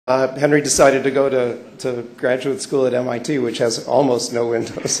Henry decided to go to graduate school at MIT, which has almost no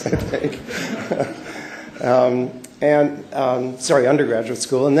windows, I think. Undergraduate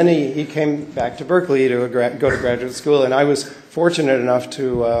school. And then he came back to Berkeley to go to graduate school, and I was fortunate enough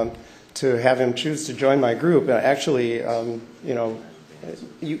to have him choose to join my group. And actually,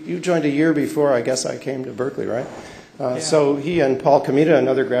 you joined a year before, I guess, I came to Berkeley, right? Yeah. So he and Paul Comita,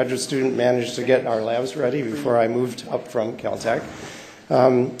 another graduate student, managed to get our labs ready before I moved up from Caltech.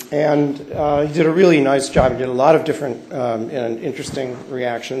 He did a really nice job. He did a lot of different and interesting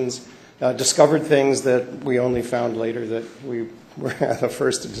reactions, discovered things that we only found later that we were the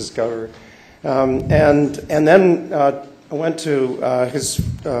first to discover. And then I went to his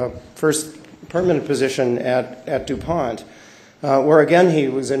first permanent position at DuPont, where again he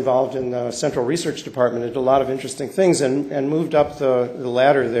was involved in the Central Research Department, did a lot of interesting things, and moved up the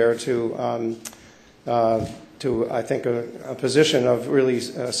ladder there to I think, a position of really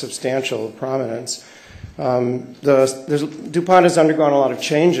substantial prominence. DuPont has undergone a lot of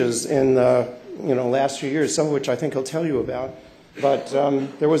changes in the last few years, some of which I think he'll tell you about. But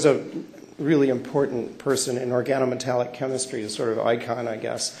there was a really important person in organometallic chemistry, a sort of icon, I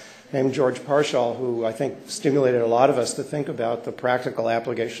guess, named George Parshall, who I think stimulated a lot of us to think about the practical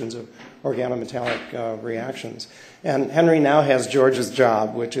applications of organometallic reactions. And Henry now has George's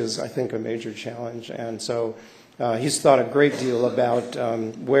job, which is, I think, a major challenge. And so he's thought a great deal about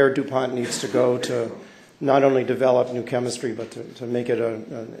where DuPont needs to go to not only develop new chemistry, but to make it,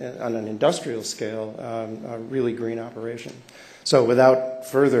 on an industrial scale, a really green operation. So without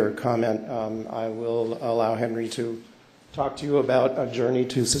further comment, I will allow Henry to talk to you about a journey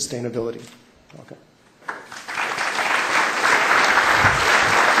to sustainability. Okay.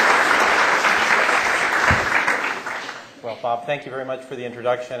 Well, Bob, thank you very much for the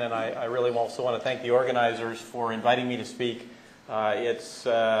introduction, and I really also want to thank the organizers for inviting me to speak. It's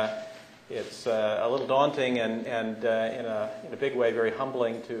a little daunting and in a big way very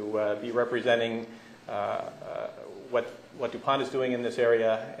humbling to be representing what DuPont is doing in this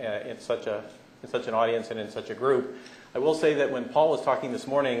area in such an audience and in such a group. I will say that when Paul was talking this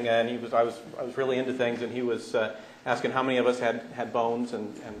morning, and I was really into things, and he was asking how many of us had bones,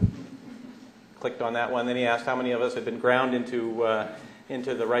 and clicked on that one. Then he asked how many of us had been ground into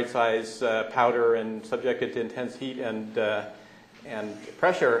the right size powder and subjected to intense heat and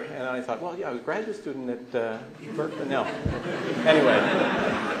pressure. And I thought, well, yeah, I was a graduate student at Berkeley. No. Anyway.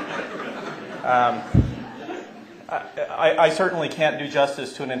 I certainly can't do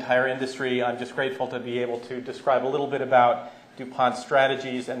justice to an entire industry. I'm just grateful to be able to describe a little bit about DuPont's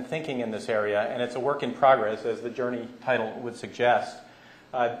strategies and thinking in this area. And it's a work in progress, as the journey title would suggest.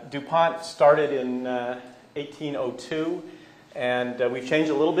 DuPont started in 1802, and we've changed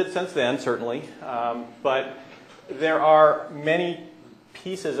a little bit since then, certainly. But there are many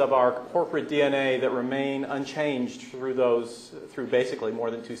pieces of our corporate DNA that remain unchanged through basically more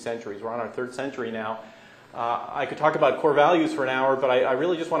than 2 centuries. We're on our 3rd century now. I could talk about core values for an hour, but I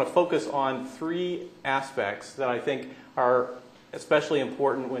really just want to focus on 3 aspects that I think are especially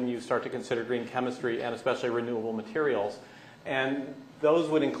important when you start to consider green chemistry and especially renewable materials. And those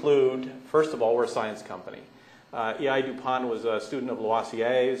would include, first of all, we're a science company. E.I. DuPont was a student of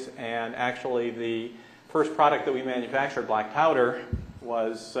Lavoisier's, and actually the first product that we manufactured, black powder,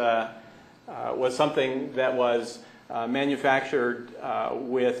 was something that was manufactured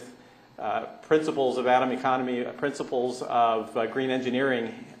with principles of atom economy, principles of green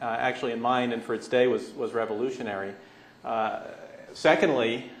engineering actually in mind, and for its day was revolutionary.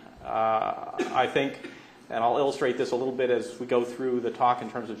 Secondly, I think, and I'll illustrate this a little bit as we go through the talk in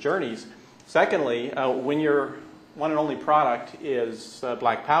terms of journeys. Secondly, when your one and only product is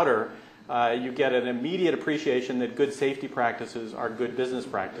black powder, you get an immediate appreciation that good safety practices are good business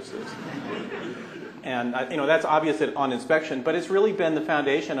practices. And that's obvious on inspection, but it's really been the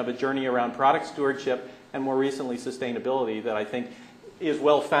foundation of a journey around product stewardship and more recently sustainability that I think is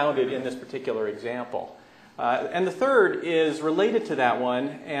well founded in this particular example. And the third is related to that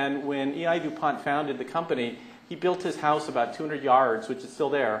one, and when E.I. DuPont founded the company, he built his house about 200 yards, which is still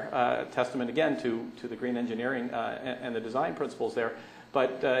there, a testament again to the green engineering and the design principles there.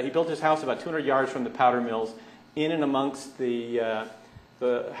 But he built his house about 200 yards from the powder mills, in and amongst the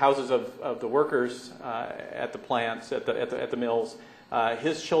houses of the workers at the plants, at the mills.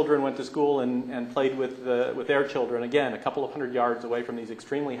 His children went to school and played with their children, again, a couple of 100 yards away from these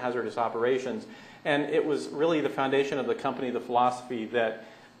extremely hazardous operations. And it was really the foundation of the company, the philosophy that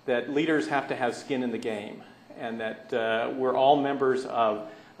leaders have to have skin in the game, and that we're all members of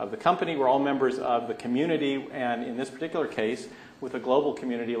the company, we're all members of the community, and in this particular case, with a global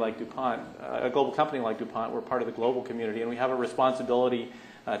community like DuPont, a global company like DuPont, we're part of the global community, and we have a responsibility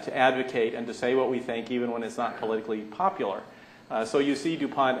to advocate and to say what we think even when it's not politically popular. So you see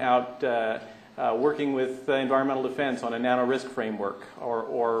DuPont out working with environmental defense on a nano-risk framework,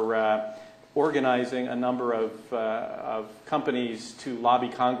 or organizing a number of companies to lobby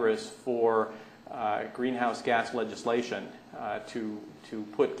Congress for greenhouse gas legislation to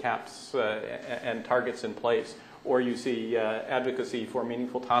put caps and targets in place. Or you see advocacy for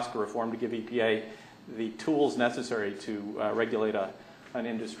meaningful TSCA reform to give EPA the tools necessary to regulate an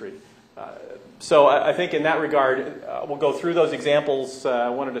industry. So I think in that regard, we'll go through those examples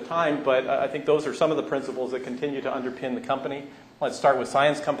one at a time, but I think those are some of the principles that continue to underpin the company. Let's start with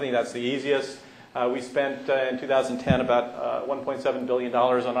Science Company. That's the easiest. We spent in 2010 about $1.7 billion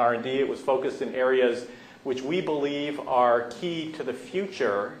on R&D. It was focused in areas which we believe are key to the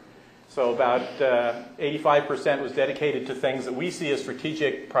future. So about 85% was dedicated to things that we see as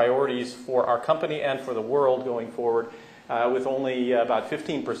strategic priorities for our company and for the world going forward, with only about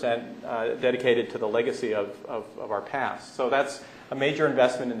 15% dedicated to the legacy of our past. So that's a major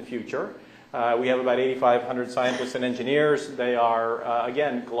investment in the future. We have about 8,500 scientists and engineers. They are,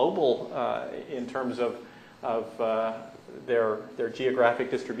 again, global in terms of their geographic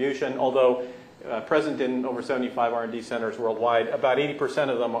distribution, although present in over 75 R&D centers worldwide. About 80%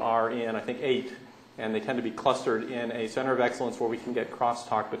 of them are in, I think, 8, and they tend to be clustered in a center of excellence where we can get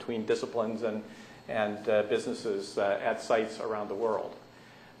crosstalk between disciplines and businesses at sites around the world.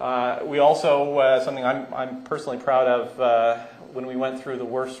 We also, something I'm personally proud of, when we went through the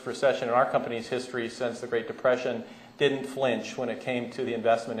worst recession in our company's history since the Great Depression, didn't flinch when it came to the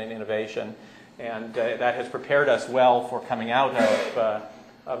investment in innovation. And that has prepared us well for coming out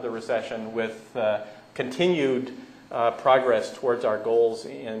of the recession with continued progress towards our goals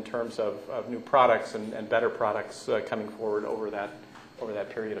in terms of new products and better products coming forward over that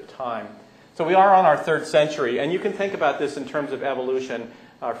period of time. So we are on our third century, and you can think about this in terms of evolution.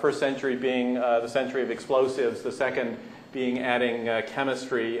 Our first century being the century of explosives, the second being adding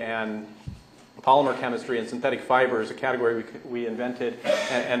chemistry and polymer chemistry and synthetic fibers, a category we invented,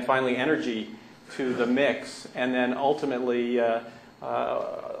 and finally energy to the mix, and then ultimately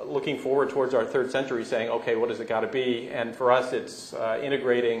looking forward towards our third century saying, okay, what does it got to be? And for us, it's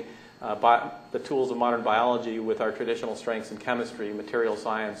integrating the tools of modern biology with our traditional strengths in chemistry, material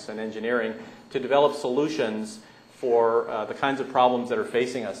science, and engineering to develop solutions for the kinds of problems that are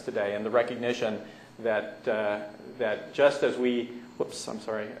facing us today, and the recognition that just as we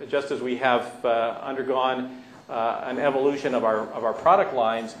have undergone an evolution of our product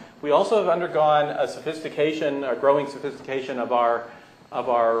lines, we also have undergone a growing sophistication of our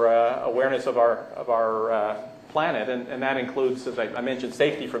awareness of our planet, and that includes, as I mentioned,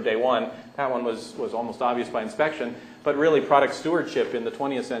 safety from day one. That one was almost obvious by inspection, but really product stewardship in the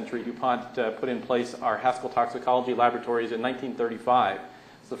 20th century. DuPont put in place our Haskell toxicology laboratories in 1935.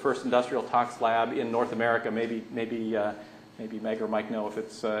 It's the first industrial tox lab in North America. Maybe Meg or Mike know if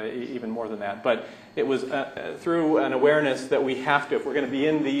it's even more than that. But it was through an awareness that we have to, if we're going to be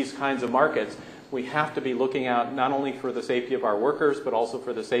in these kinds of markets, we have to be looking out not only for the safety of our workers, but also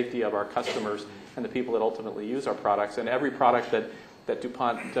for the safety of our customers and the people that ultimately use our products. And every product that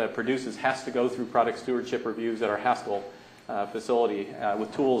DuPont produces has to go through product stewardship reviews at our Haskell facility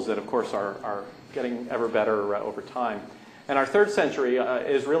with tools that, of course, are getting ever better over time. And our third century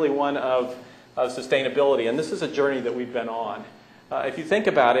is really one of sustainability, and this is a journey that we've been on. If you think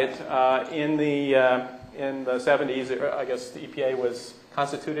about it, in the 70s, I guess the EPA was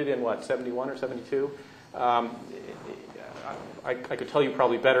constituted in what, 71 or 72? I could tell you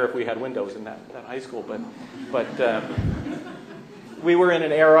probably better if we had windows in that high school, but we were in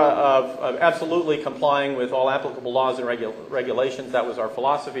an era of absolutely complying with all applicable laws and regulations. That was our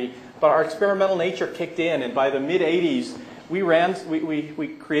philosophy. But our experimental nature kicked in, and by the mid-'80s, we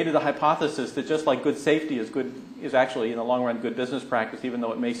created the hypothesis that just like good safety is actually in the long run good business practice, even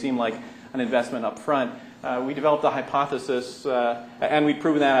though it may seem like an investment up front. We developed the hypothesis, and we've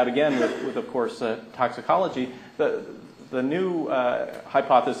proven that out again with of course, toxicology. The new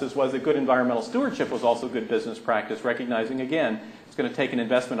hypothesis was that good environmental stewardship was also good business practice, recognizing, again, it's going to take an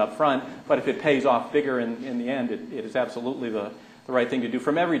investment up front, but if it pays off bigger in the end, it is absolutely the right thing to do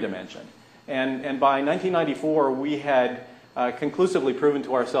from every dimension. And by 1994, we had conclusively proven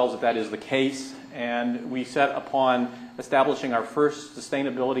to ourselves that is the case, and we set upon establishing our first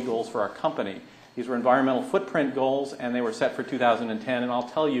sustainability goals for our company. These were environmental footprint goals, and they were set for 2010, and I'll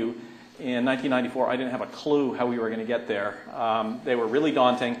tell you, in 1994, I didn't have a clue how we were going to get there. They were really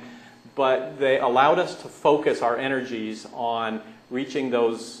daunting, but they allowed us to focus our energies on reaching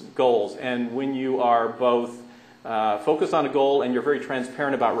those goals. And when you are both focused on a goal and you're very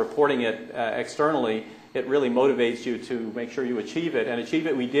transparent about reporting it externally, it really motivates you to make sure you achieve it. And achieve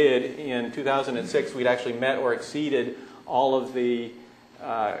it we did. In 2006, we'd actually met or exceeded all of the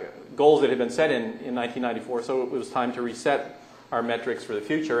goals that had been set in 1994, so it was time to reset our metrics for the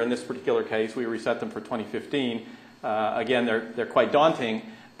future. In this particular case, we reset them for 2015. Again, they're quite daunting.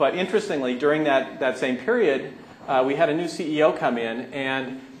 But interestingly, during that same period, we had a new CEO come in,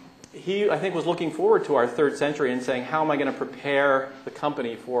 and he, I think, was looking forward to our third century and saying, how am I going to prepare the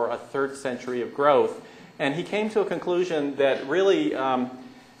company for a third century of growth? And he came to a conclusion that really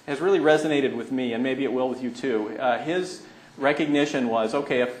has really resonated with me, and maybe it will with you too. His recognition was,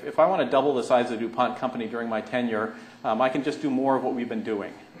 okay, if I want to double the size of the DuPont company during my tenure, I can just do more of what we've been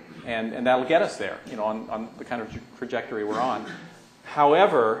doing. And that'll get us there, you know, on the kind of trajectory we're on.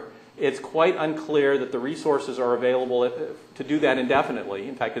 However, it's quite unclear that the resources are available to do that indefinitely.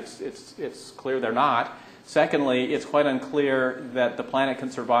 In fact, it's clear they're not. Secondly, it's quite unclear that the planet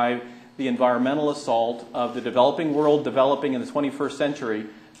can survive the environmental assault of the developing world developing in the 21st century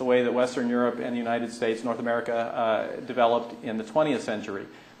the way that Western Europe and the United States, North America, developed in the 20th century.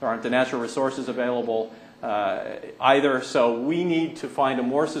 There aren't the natural resources available either, so we need to find a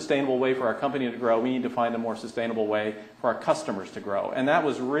more sustainable way for our company to grow. We need to find a more sustainable way for our customers to grow. And that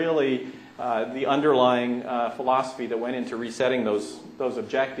was really the underlying philosophy that went into resetting those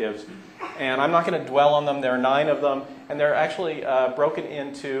objectives. And I'm not going to dwell on them. There are 9 of them, and they're actually broken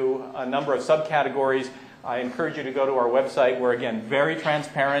into a number of subcategories. I encourage you to go to our website. We're, again, very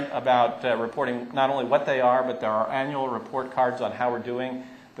transparent about reporting not only what they are, but there are annual report cards on how we're doing,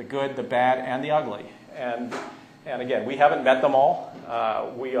 the good, the bad, and the ugly. And again, we haven't met them all.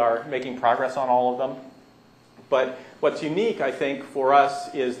 We are making progress on all of them. But what's unique, I think, for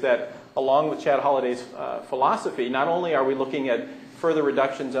us is that along with Chad Holliday's philosophy, not only are we looking at further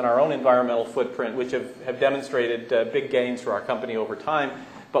reductions in our own environmental footprint, which have demonstrated big gains for our company over time,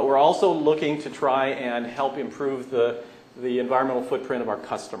 but we're also looking to try and help improve the environmental footprint of our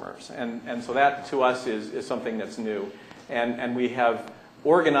customers. And so that, to us, is something that's new. And we have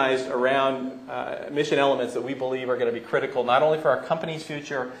organized around mission elements that we believe are going to be critical not only for our company's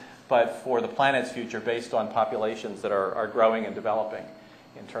future, but for the planet's future based on populations that are growing and developing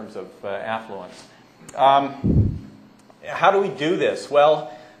in terms of affluence. How do we do this?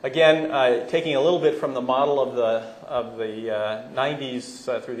 Well, again, taking a little bit from the model of the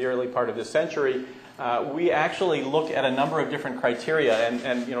 90s through the early part of this century, we actually look at a number of different criteria.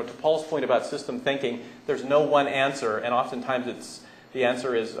 And you know, to Paul's point about system thinking, there's no one answer, and oftentimes the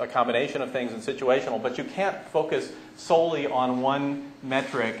answer is a combination of things and situational. But you can't focus solely on one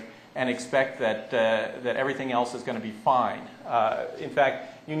metric and expect that everything else is going to be fine. In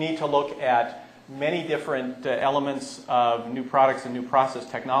fact, you need to look at many different elements of new products and new process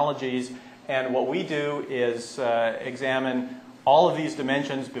technologies. And what we do is examine all of these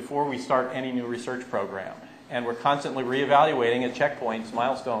dimensions before we start any new research program. And we're constantly reevaluating at checkpoints,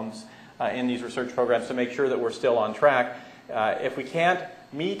 milestones in these research programs to make sure that we're still on track. If we can't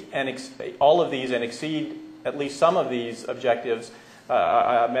meet all of these and exceed at least some of these objectives,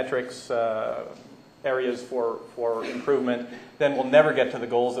 metrics, areas for improvement, then we'll never get to the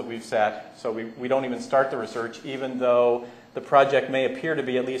goals that we've set. So we don't even start the research, even though the project may appear to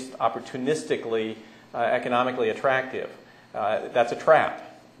be at least opportunistically economically attractive. That's a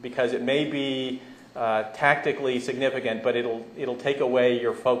trap, because it may be tactically significant, but it'll take away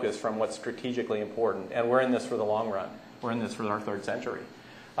your focus from what's strategically important. And we're in this for the long run. We're in this for our third century.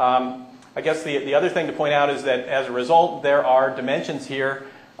 I guess the other thing to point out is that as a result, there are dimensions here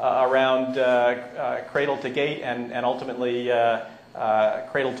around cradle to gate and ultimately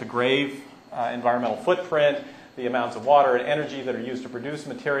cradle to grave environmental footprint, the amounts of water and energy that are used to produce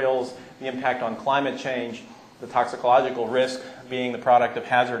materials, the impact on climate change, the toxicological risk being the product of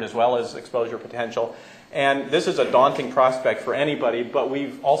hazard as well as exposure potential. And this is a daunting prospect for anybody, but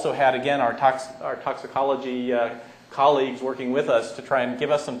we've also had, again, our toxicology colleagues working with us to try and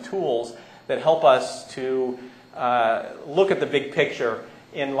give us some tools that help us to look at the big picture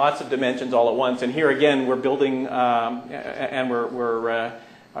in lots of dimensions all at once. And here again, we're building and we're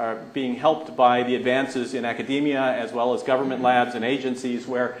being helped by the advances in academia as well as government labs and agencies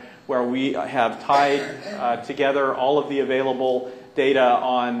where we have tied together all of the available data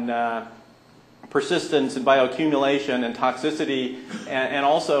on persistence and bioaccumulation and toxicity, and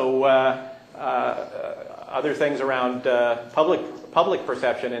also other things around public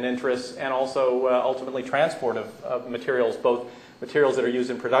perception and interests, and also ultimately transport of materials, both materials that are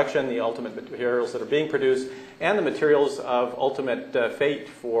used in production, the ultimate materials that are being produced, and the materials of ultimate fate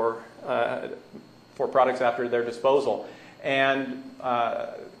for products after their disposal. And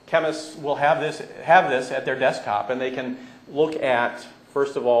chemists will have this at their desktop, and they can look at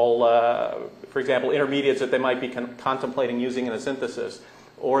First of all, for example, intermediates that they might be contemplating using in a synthesis.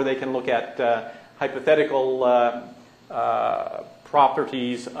 Or they can look at hypothetical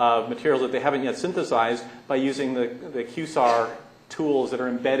properties of materials that they haven't yet synthesized by using the QSAR tools that are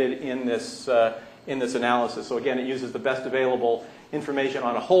embedded in this analysis. So again, it uses the best available information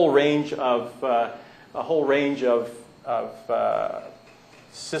on a whole range of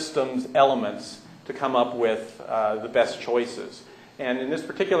systems elements to come up with the best choices. And in this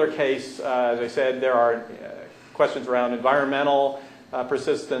particular case, as I said, there are questions around environmental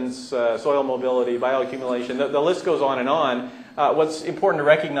persistence, soil mobility, bioaccumulation. The list goes on and on. What's important to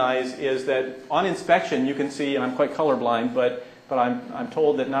recognize is that on inspection, you can see, and I'm quite colorblind, but I'm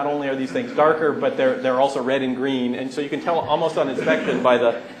told that not only are these things darker, but they're also red and green. And so you can tell almost on inspection by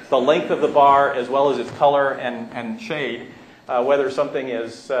the length of the bar as well as its color and shade whether something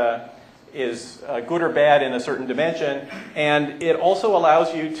is good or bad in a certain dimension. And it also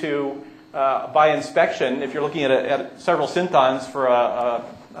allows you to, by inspection, if you're looking at several synthons for an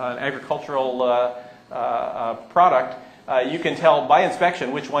agricultural product, you can tell by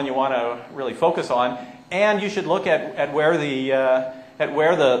inspection which one you want to really focus on. And you should look at where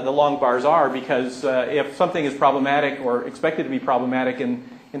the long bars are, because if something is problematic or expected to be problematic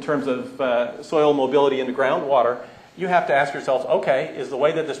in terms of soil mobility into groundwater, you have to ask yourself, okay, is the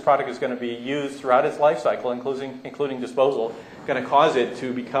way that this product is going to be used throughout its life cycle, including disposal, going to cause it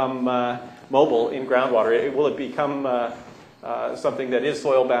to become mobile in groundwater? Will it become something that is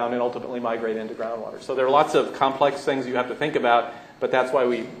soil bound and ultimately migrate into groundwater? So there are lots of complex things you have to think about, but that's why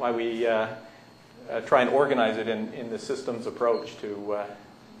we try and organize it in the systems approach to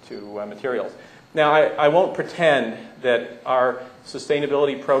materials. Now, I won't pretend that our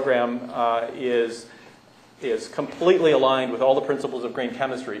sustainability program is completely aligned with all the principles of green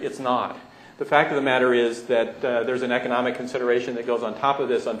chemistry. It's not. The fact of the matter is that there's an economic consideration that goes on top of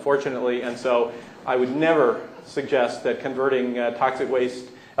this, unfortunately, and so I would never suggest that converting toxic waste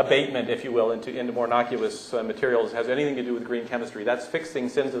abatement, if you will, into more innocuous materials has anything to do with green chemistry. That's fixing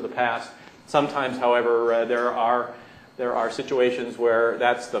sins of the past. Sometimes, however, there are situations where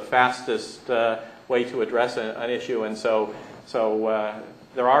that's the fastest way to address an issue, and so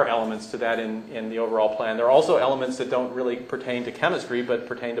there are elements to that in the overall plan. There are also elements that don't really pertain to chemistry, but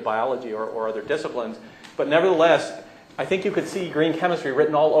pertain to biology or other disciplines. But nevertheless, I think you could see green chemistry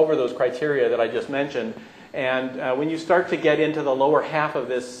written all over those criteria that I just mentioned. And when you start to get into the lower half of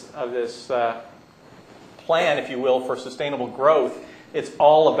this plan, if you will, for sustainable growth, it's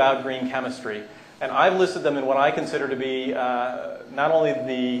all about green chemistry. And I've listed them in what I consider to be not only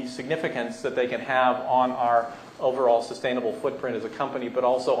the significance that they can have on our overall sustainable footprint as a company, but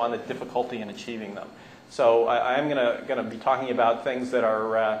also on the difficulty in achieving them. So I'm going to be talking about things that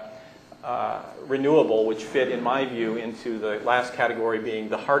are renewable, which fit, in my view, into the last category being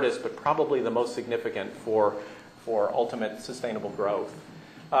the hardest, but probably the most significant for ultimate sustainable growth.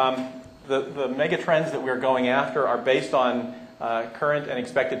 The mega trends that we're going after are based on current and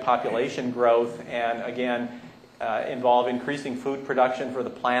expected population growth, and again, involve increasing food production for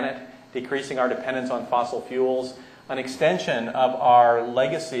the planet, decreasing our dependence on fossil fuels, an extension of our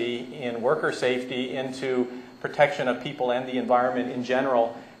legacy in worker safety into protection of people and the environment in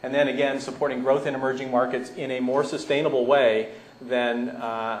general, and then again supporting growth in emerging markets in a more sustainable way than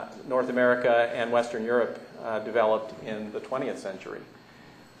North America and Western Europe developed in the 20th century.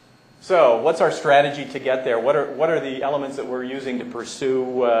 So what's our strategy to get there? What are the elements that we're using to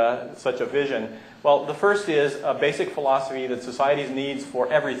pursue such a vision? Well, the first is a basic philosophy that society's needs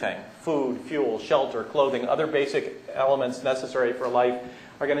for everything, food, fuel, shelter, clothing, other basic elements necessary for life,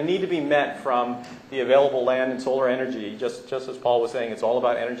 are going to need to be met from the available land and solar energy. Just as Paul was saying, it's all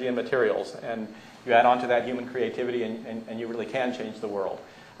about energy and materials. And you add on to that human creativity and you really can change the world.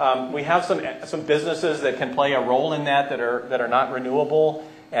 We have some businesses that can play a role in that are not renewable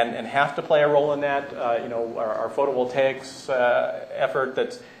and have to play a role in that. Our photovoltaics effort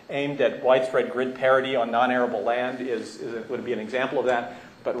that's aimed at widespread grid parity on non-arable land would be an example of that.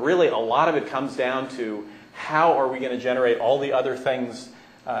 But really, a lot of it comes down to how are we going to generate all the other things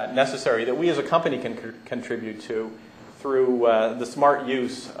necessary that we as a company can contribute to through the smart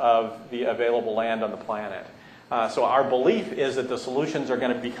use of the available land on the planet. So our belief is that the solutions are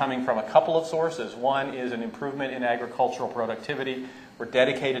going to be coming from a couple of sources. One is an improvement in agricultural productivity. We're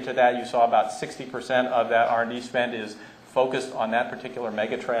dedicated to that. You saw about 60% of that R&D spend is focused on that particular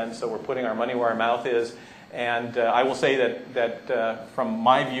megatrend, so we're putting our money where our mouth is. And I will say that from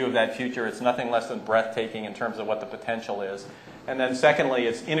my view of that future, it's nothing less than breathtaking in terms of what the potential is. And then secondly,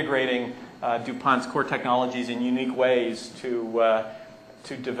 it's integrating DuPont's core technologies in unique ways to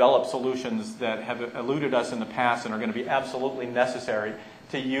to develop solutions that have eluded us in the past and are going to be absolutely necessary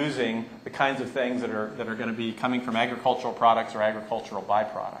to using the kinds of things that are going to be coming from agricultural products or agricultural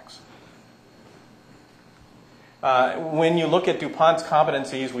byproducts. When you look at DuPont's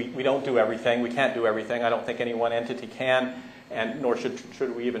competencies, we don't do everything. We can't do everything. I don't think any one entity can, and nor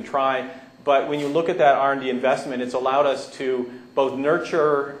should we even try. But when you look at that R&D investment, it's allowed us to both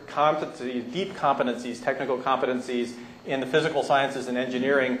nurture competencies, deep competencies, technical competencies in the physical sciences and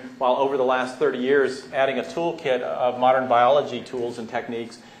engineering, while over the last 30 years adding a toolkit of modern biology tools and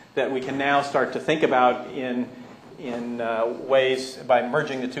techniques that we can now start to think about in ways, by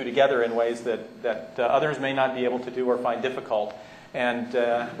merging the two together in ways that others may not be able to do or find difficult. And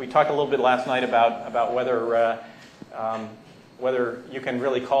we talked a little bit last night about whether you can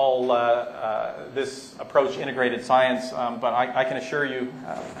really call this approach integrated science, but I can assure you,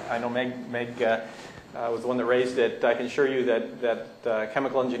 I know Meg was the one that raised it, I can assure you that a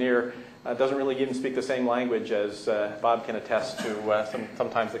chemical engineer doesn't really even speak the same language as Bob can attest to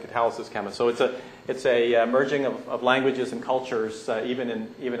sometimes the catalysis chemist. So it's a merging of languages and cultures even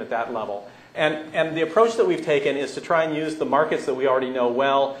at that level. And the approach that we've taken is to try and use the markets that we already know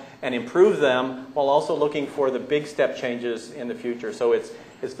well and improve them while also looking for the big step changes in the future. So it's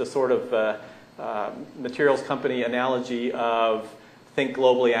the sort of materials company analogy of think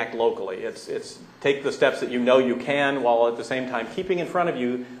globally, act locally. It's take the steps that you know you can while at the same time keeping in front of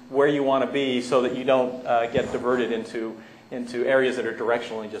you where you want to be so that you don't get diverted into areas that are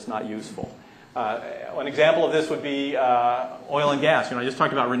directionally just not useful. An example of this would be oil and gas. I just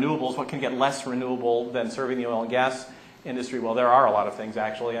talked about renewables. What can get less renewable than serving the oil and gas industry? Well, there are a lot of things,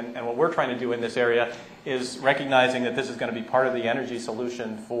 actually. And what we're trying to do in this area is recognizing that this is going to be part of the energy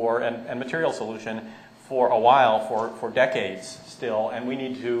solution and material solution for a while, for decades still. And we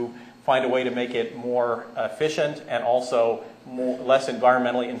need to find a way to make it more efficient and also less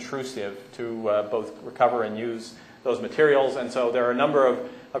environmentally intrusive to both recover and use those materials. And so there are a number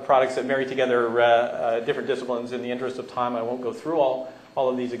of products that marry together different disciplines. In the interest of time, I won't go through all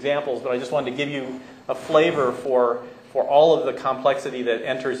of these examples, but I just wanted to give you a flavor for all of the complexity that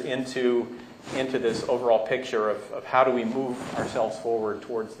enters into this overall picture of how do we move ourselves forward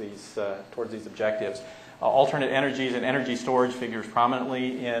towards these objectives. Alternate energies and energy storage figures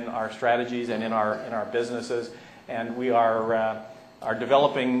prominently in our strategies and in our businesses, and we are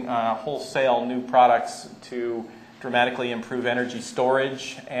developing wholesale new products to dramatically improve energy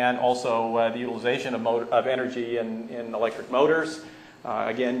storage and also the utilization of energy in electric motors,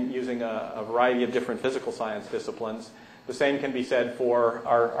 again using a variety of different physical science disciplines. The same can be said for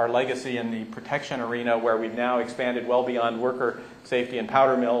our legacy in the protection arena, where we've now expanded well beyond worker safety and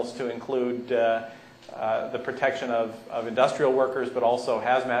powder mills to include the protection of industrial workers, but also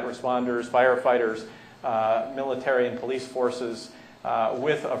hazmat responders, firefighters, military and police forces,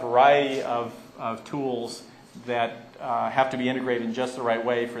 with a variety of tools that have to be integrated in just the right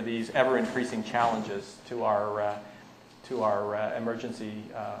way for these ever-increasing challenges to our emergency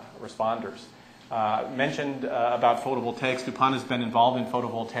responders. Mentioned about photovoltaics. DuPont has been involved in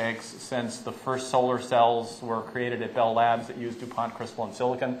photovoltaics since the first solar cells were created at Bell Labs that used DuPont crystalline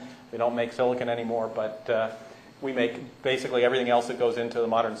silicon. We don't make silicon anymore, but we make basically everything else that goes into the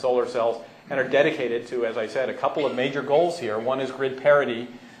modern solar cells and are dedicated to, as I said, a couple of major goals here. One is grid parity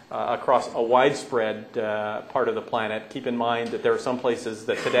across a widespread part of the planet. Keep in mind that there are some places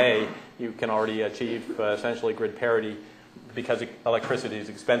that today you can already achieve essentially grid parity because electricity is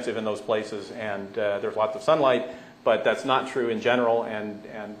expensive in those places and there's lots of sunlight, but that's not true in general, and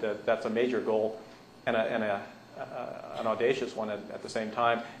that's a major goal and an audacious one at the same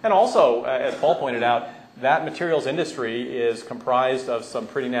time. And also, as Paul pointed out, that materials industry is comprised of some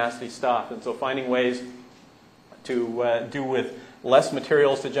pretty nasty stuff, and so finding ways to do with less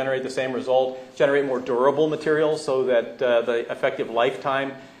materials to generate the same result, generate more durable materials so that the effective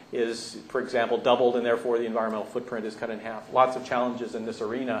lifetime is, for example, doubled, and therefore the environmental footprint is cut in half. Lots of challenges in this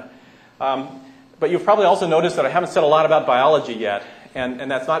arena. But you've probably also noticed that I haven't said a lot about biology yet,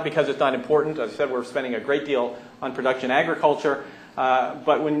 and that's not because it's not important. As I said, we're spending a great deal on production agriculture,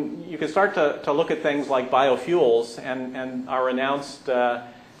 but when you can start to look at things like biofuels and our announced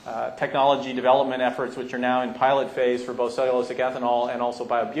technology development efforts, which are now in pilot phase for both cellulosic ethanol and also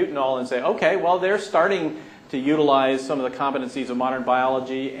biobutanol, and say, okay, well, they're starting to utilize some of the competencies of modern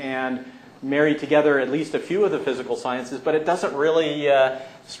biology and marry together at least a few of the physical sciences, but it doesn't really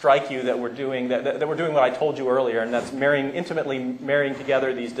strike you that we're doing that we're doing what I told you earlier, and that's intimately marrying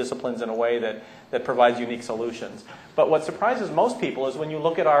together these disciplines in a way that provides unique solutions. But what surprises most people is when you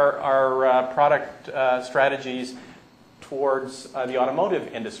look at our product strategies towards the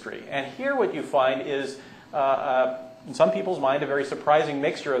automotive industry. And here what you find is a in some people's mind, a very surprising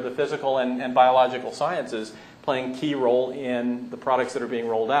mixture of the physical and biological sciences playing key role in the products that are being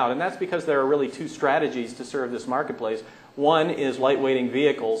rolled out. And that's because there are really two strategies to serve this marketplace. One is lightweighting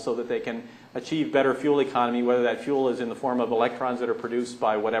vehicles so that they can achieve better fuel economy, whether that fuel is in the form of electrons that are produced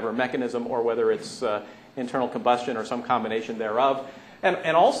by whatever mechanism or whether it's internal combustion or some combination thereof.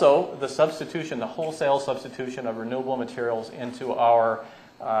 And also the substitution, the wholesale substitution of renewable materials into our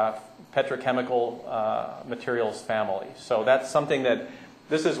petrochemical materials family. So that's something that,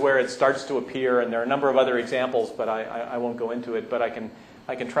 this is where it starts to appear, and there are a number of other examples, but I won't go into it, but I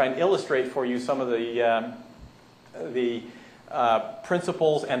can try and illustrate for you some of the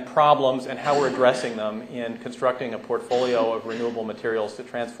principles and problems and how we're addressing them in constructing a portfolio of renewable materials to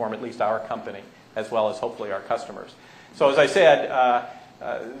transform at least our company, as well as hopefully our customers. So as I said,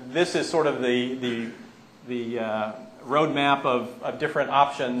 this is sort of the roadmap of different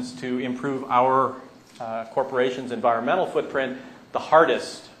options to improve our corporation's environmental footprint. The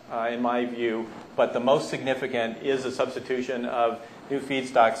hardest, in my view, but the most significant is the substitution of new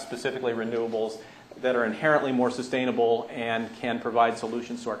feedstocks, specifically renewables, that are inherently more sustainable and can provide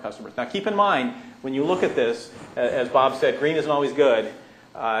solutions to our customers. Now keep in mind, when you look at this, as Bob said, green isn't always good.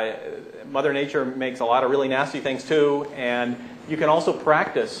 Mother Nature makes a lot of really nasty things too, and you can also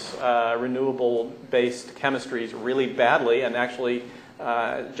practice renewable-based chemistries really badly and actually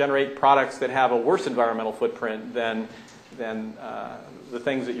generate products that have a worse environmental footprint than the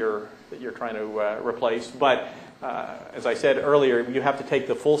things that you're trying to replace. But as I said earlier, you have to take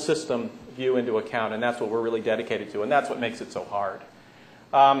the full system view into account, and that's what we're really dedicated to, and that's what makes it so hard.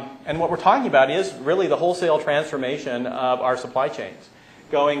 And what we're talking about is really the wholesale transformation of our supply chains,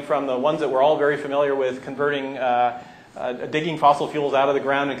 going from the ones that we're all very familiar with, converting, digging fossil fuels out of the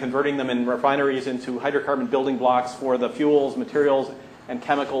ground and converting them in refineries into hydrocarbon building blocks for the fuels, materials, and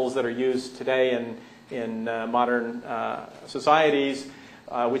chemicals that are used today in modern societies,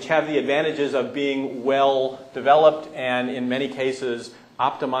 which have the advantages of being well developed and in many cases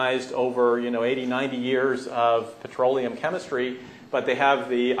optimized over 80, 90 years of petroleum chemistry, but they have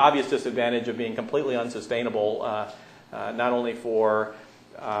the obvious disadvantage of being completely unsustainable, not only for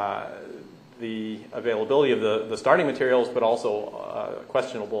the availability of the starting materials, but also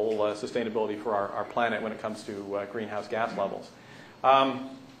questionable sustainability for our planet when it comes to greenhouse gas levels.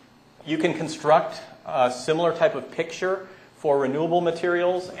 You can construct a similar type of picture for renewable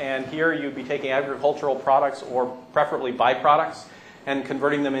materials, and here you'd be taking agricultural products or preferably byproducts and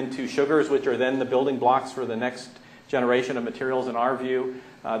converting them into sugars, which are then the building blocks for the next generation of materials in our view,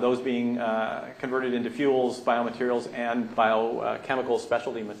 those being converted into fuels, biomaterials, and biochemical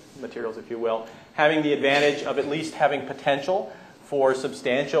specialty materials, if you will, having the advantage of at least having potential for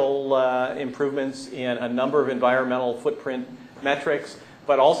substantial improvements in a number of environmental footprint metrics,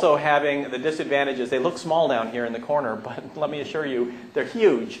 but also having the disadvantages. They look small down here in the corner, but let me assure you, they're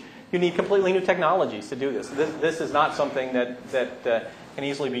huge. You need completely new technologies to do this. This is not something that can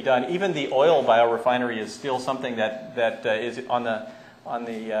easily be done. Even the oil biorefinery is still something that is on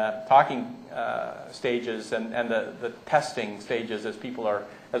the talking stages and the testing stages, as people are,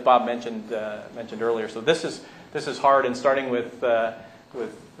 as Bob mentioned earlier. So this is hard, and starting with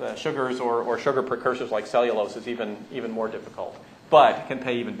sugars or sugar precursors like cellulose is even more difficult, but can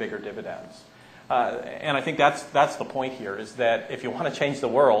pay even bigger dividends. And I think that's the point here, is that if you want to change the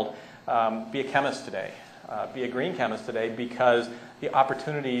world, be a chemist today, be a green chemist today, because the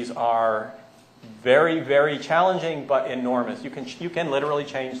opportunities are very, very challenging but enormous. You can literally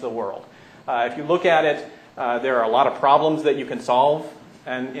change the world. If you look at it, there are a lot of problems that you can solve,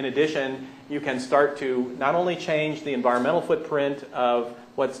 and in addition, you can start to not only change the environmental footprint of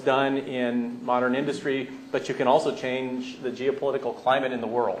what's done in modern industry, but you can also change the geopolitical climate in the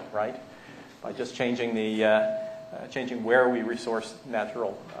world, right? By just changing changing where we resource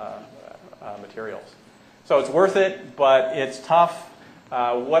natural materials. So it's worth it, but it's tough.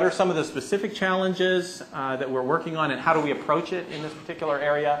 What are some of the specific challenges that we're working on, and how do we approach it in this particular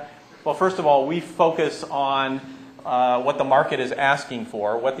area? Well, first of all, we focus on what the market is asking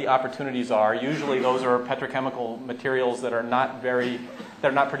for, what the opportunities are. Usually those are petrochemical materials that are not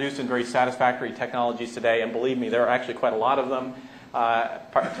produced in very satisfactory technologies today, and believe me, there are actually quite a lot of them.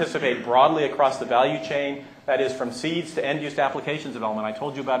 Participate broadly across the value chain, that is from seeds to end-use applications development. I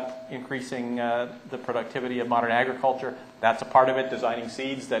told you about increasing the productivity of modern agriculture. That's a part of it. Designing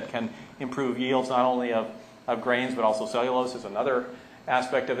seeds that can improve yields not only of grains but also cellulose is another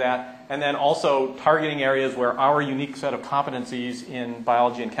aspect of that. And then also targeting areas where our unique set of competencies in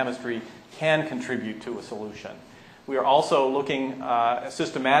biology and chemistry can contribute to a solution. We are also looking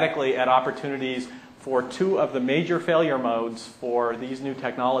systematically at opportunities for two of the major failure modes for these new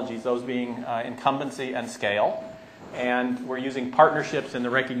technologies, those being incumbency and scale. And we're using partnerships in the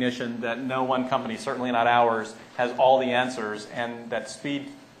recognition that no one company, certainly not ours, has all the answers, and that speed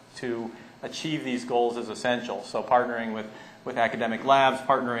to achieve these goals is essential. So partnering with academic labs,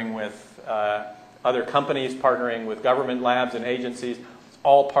 partnering with other companies, partnering with government labs and agencies, it's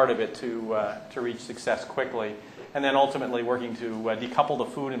all part of it to reach success quickly. And then ultimately working to decouple the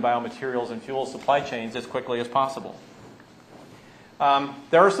food and biomaterials and fuel supply chains as quickly as possible.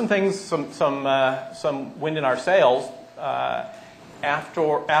 There are some things, some wind in our sails.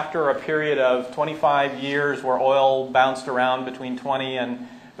 After a period of 25 years where oil bounced around between 20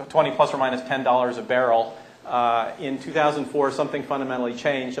 plus or minus $10 a barrel, in 2004 something fundamentally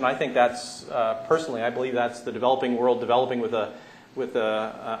changed, and I think that's personally, I believe that's the developing world developing with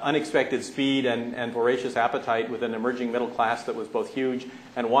a unexpected speed and voracious appetite, with an emerging middle class that was both huge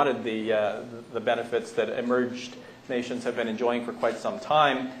and wanted the benefits that emerged nations have been enjoying for quite some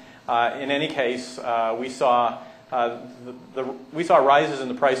time. In any case, we saw rises in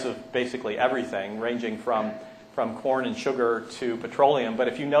the price of basically everything, ranging from corn and sugar to petroleum. But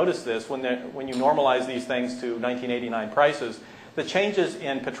if you notice this, when you normalize these things to 1989 prices, the changes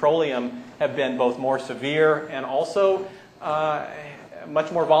in petroleum have been both more severe and also much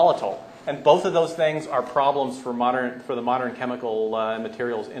more volatile. And both of those things are problems for the modern chemical and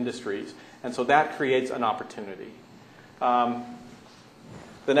materials industries. And so that creates an opportunity.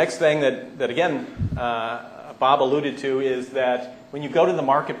 The next thing that again, Bob alluded to, is that when you go to the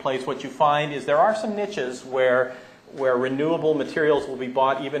marketplace, what you find is there are some niches where renewable materials will be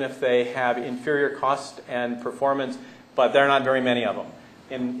bought even if they have inferior cost and performance, but there are not very many of them.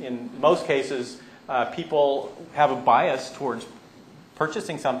 In most cases, people have a bias towards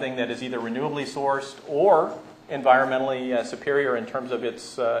purchasing something that is either renewably sourced or environmentally superior in terms of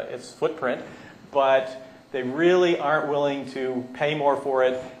its footprint, but they really aren't willing to pay more for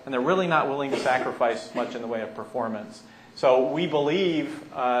it, and they're really not willing to sacrifice much in the way of performance. So we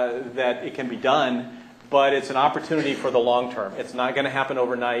believe that it can be done, but it's an opportunity for the long term. It's not going to happen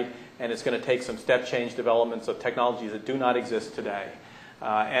overnight, and it's going to take some step change developments of technologies that do not exist today.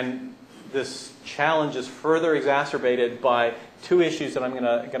 And this challenge is further exacerbated by two issues that I'm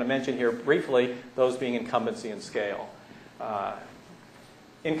going to mention here briefly, those being incumbency and scale.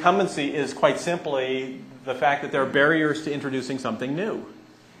 Incumbency is quite simply the fact that there are barriers to introducing something new.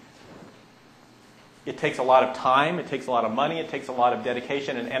 It takes a lot of time, it takes a lot of money, it takes a lot of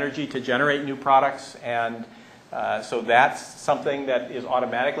dedication and energy to generate new products, and so that's something that is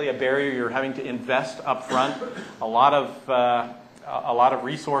automatically a barrier. You're having to invest up front a lot of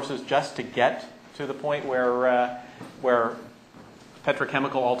resources just to get to the point where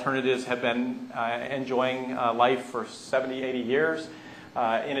petrochemical alternatives have been enjoying life for 70, 80 years.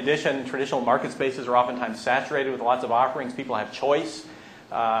 In addition, traditional market spaces are oftentimes saturated with lots of offerings. People have choice.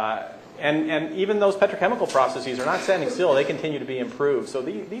 And even those petrochemical processes are not standing still. They continue to be improved. So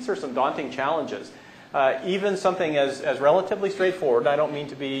these are some daunting challenges. Even something as relatively straightforward, I don't mean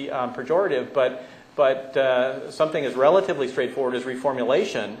to be pejorative, but something as relatively straightforward as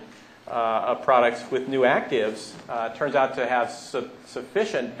reformulation of products with new actives turns out to have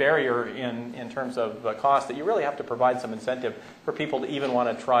sufficient barrier in terms of cost that you really have to provide some incentive for people to even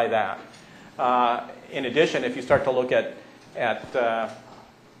want to try that. In addition, if you start to look at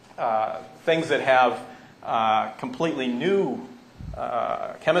things that have completely new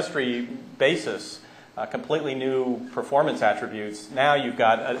chemistry basis, completely new performance attributes, now you've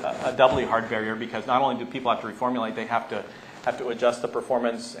got a doubly hard barrier, because not only do people have to reformulate, they have to adjust the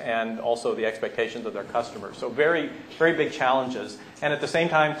performance and also the expectations of their customers. So very, very big challenges. And at the same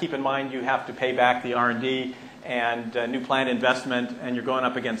time, keep in mind you have to pay back the R&D and new plant investment, and you're going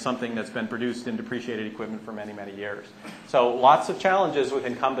up against something that's been produced in depreciated equipment for many, many years. So lots of challenges with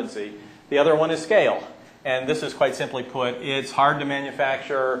incumbency. The other one is scale. And this is quite simply put, it's hard to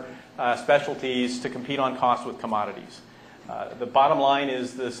manufacture specialties to compete on cost with commodities. The bottom line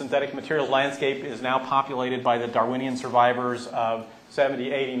is the synthetic materials landscape is now populated by the Darwinian survivors of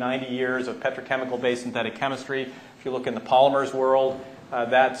 70, 80, 90 years of petrochemical-based synthetic chemistry. If you look in the polymers world,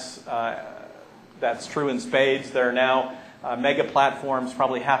 that's true in spades. There are now mega platforms,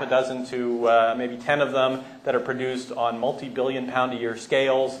 probably half a dozen to maybe 10 of them, that are produced on multi-billion-pound-a-year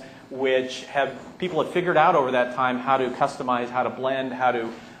scales, which people have figured out over that time how to customize, how to blend, how to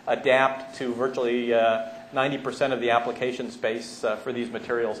adapt to virtually 90% of the application space for these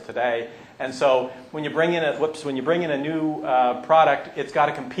materials today. And so when you bring in a new product, it's got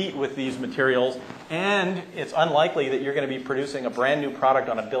to compete with these materials, and it's unlikely that you're going to be producing a brand new product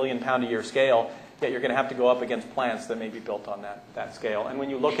on a billion-pound-a-year scale, yet you're going to have to go up against plants that may be built on that scale. And when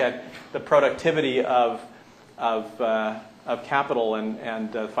you look at the productivity of capital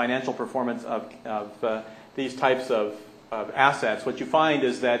and financial performance of these types of assets, what you find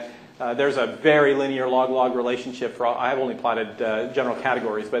is that there's a very linear log-log relationship for all. I've only plotted general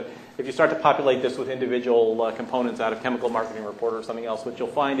categories, but if you start to populate this with individual components out of Chemical Marketing Report or something else, what you'll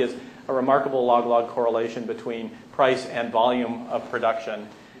find is a remarkable log-log correlation between price and volume of production.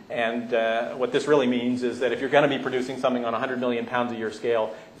 And what this really means is that if you're going to be producing something on a 100 million pounds a year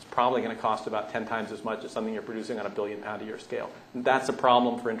scale, it's probably going to cost about 10 times as much as something you're producing on a billion pound a year scale. And that's a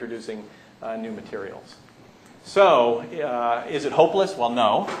problem for introducing new materials. So, is it hopeless? Well,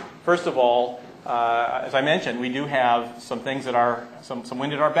 no. First of all, as I mentioned, we do have some things that are some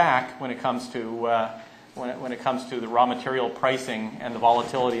wind at our back when it comes to when it comes to the raw material pricing and the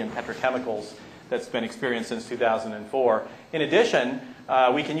volatility in petrochemicals that's been experienced since 2004. In addition,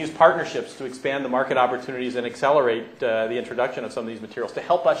 we can use partnerships to expand the market opportunities and accelerate the introduction of some of these materials to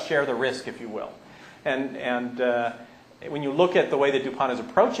help us share the risk, if you will. And when you look at the way that DuPont is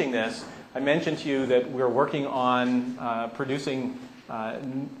approaching this, I mentioned to you that we're working on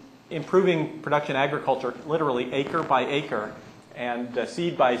improving production agriculture, literally acre by acre and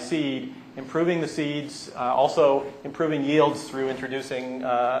seed by seed, improving the seeds, also improving yields through introducing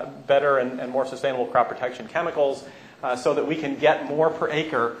better and more sustainable crop protection chemicals so that we can get more per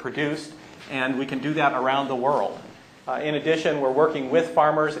acre produced, and we can do that around the world. In addition, we're working with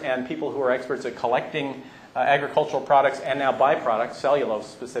farmers and people who are experts at collecting agricultural products and now byproducts, cellulose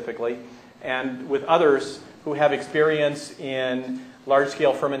specifically, and with others who have experience in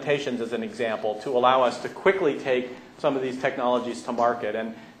large-scale fermentations, as an example, to allow us to quickly take some of these technologies to market.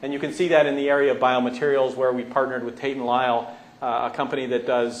 And you can see that in the area of biomaterials, where we partnered with Tate & Lyle, a company that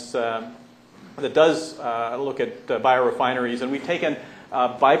does look at biorefineries, and we've taken a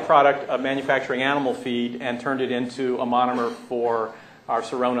byproduct of manufacturing animal feed and turned it into a monomer for our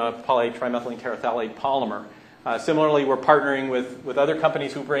Serona polytrimethylene terephthalate polymer. Similarly, we're partnering with other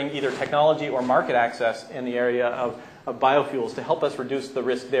companies who bring either technology or market access in the area of biofuels to help us reduce the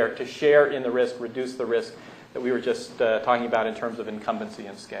risk there, to share in the risk, reduce the risk that we were just talking about in terms of incumbency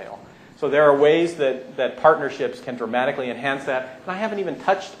and scale. So there are ways that partnerships can dramatically enhance that. And I haven't even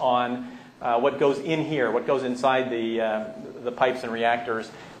touched on what goes in here, what goes inside the pipes and reactors,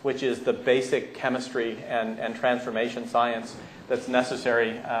 which is the basic chemistry and transformation science that's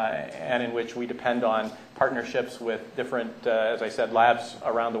necessary and in which we depend on partnerships with different, as I said, labs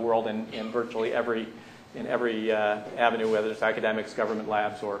around the world in virtually every avenue, whether it's academics, government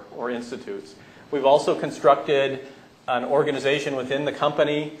labs, or institutes. We've also constructed an organization within the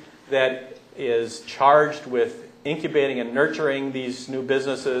company that is charged with incubating and nurturing these new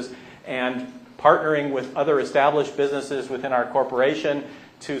businesses and partnering with other established businesses within our corporation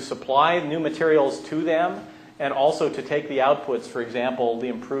to supply new materials to them, and also to take the outputs, for example, the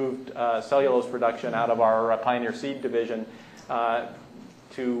improved cellulose production out of our Pioneer Seed division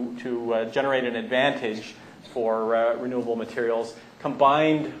to generate an advantage for renewable materials,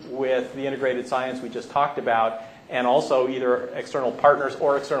 combined with the integrated science we just talked about, and also either external partners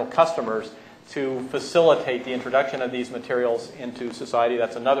or external customers to facilitate the introduction of these materials into society.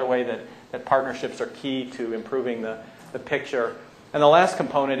 That's another way that partnerships are key to improving the picture. And the last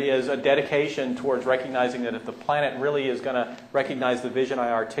component is a dedication towards recognizing that if the planet really is going to recognize the vision I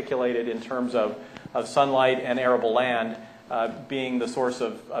articulated in terms of sunlight and arable land being the source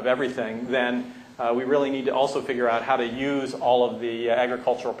of everything, then we really need to also figure out how to use all of the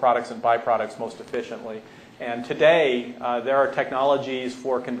agricultural products and byproducts most efficiently. And today, there are technologies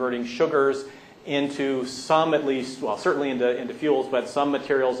for converting sugars into some, at least, well, certainly into fuels, but some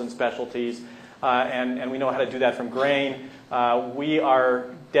materials and specialties. And we know how to do that from grain. We are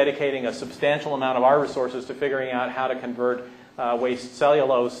dedicating a substantial amount of our resources to figuring out how to convert waste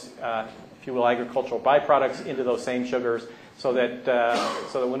cellulose, if you will, agricultural byproducts into those same sugars, so that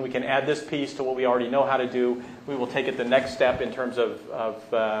when we can add this piece to what we already know how to do, we will take it the next step in terms of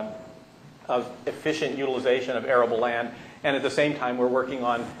efficient utilization of arable land. And at the same time, we're working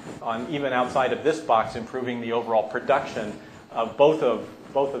on even outside of this box, improving the overall production of both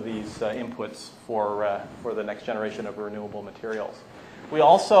of these inputs for the next generation of renewable materials. We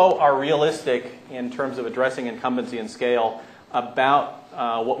also are realistic in terms of addressing incumbency and scale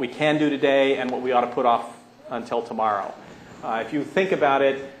about what we can do today and what we ought to put off until tomorrow. If you think about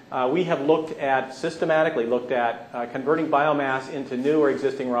it, we have systematically looked at converting biomass into new or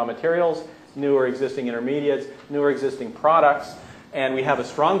existing raw materials, new or existing intermediates, new or existing products, and we have a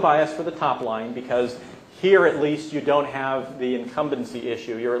strong bias for the top line because here at least you don't have the incumbency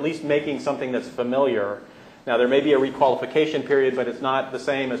issue. You're at least making something that's familiar. Now there may be a requalification period, but it's not the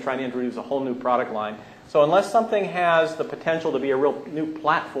same as trying to introduce a whole new product line. So unless something has the potential to be a real new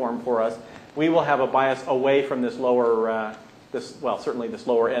platform for us, we will have a bias away from this lower, certainly this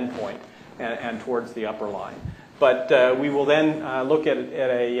lower endpoint and towards the upper line. But we will then look at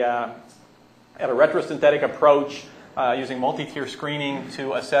a retrosynthetic approach using multi-tier screening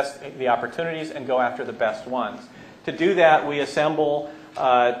to assess the opportunities and go after the best ones. To do that, we assemble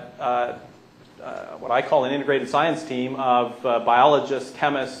what I call an integrated science team of biologists,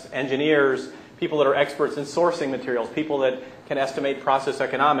 chemists, engineers, people that are experts in sourcing materials, people that can estimate process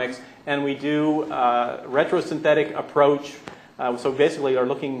economics, and we do retrosynthetic approach. So basically they're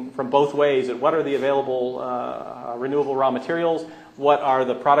looking from both ways at what are the available renewable raw materials, what are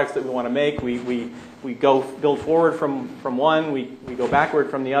the products that we want to make. We go build forward from one, we go backward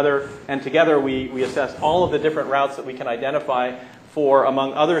from the other, and together we assess all of the different routes that we can identify for,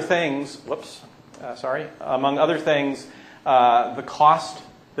 among other things, among other things, the cost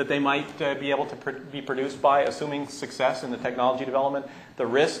that they might be able to be produced by, assuming success in the technology development, the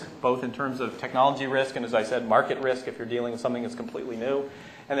risk, both in terms of technology risk and, as I said, market risk if you're dealing with something that's completely new,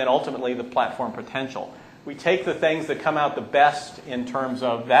 and then ultimately the platform potential. We take the things that come out the best in terms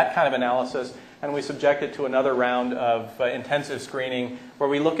of that kind of analysis, and we subject it to another round of intensive screening where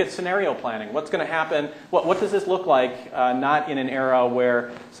we look at scenario planning. What's going to happen? What does this look like, not in an era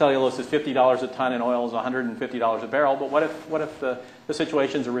where cellulose is $50 a ton and oil is $150 a barrel, but what if the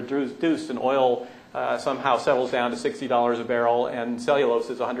situations are reduced and oil somehow settles down to $60 a barrel and cellulose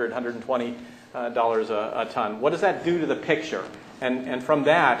is $120 a ton? What does that do to the picture? And from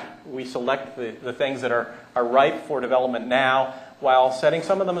that, we select the things that are ripe for development now, while setting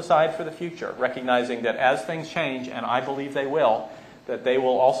some of them aside for the future, recognizing that as things change, and I believe they will, that they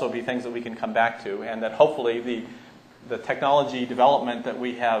will also be things that we can come back to, and that hopefully the technology development that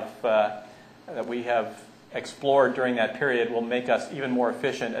we have explored during that period will make us even more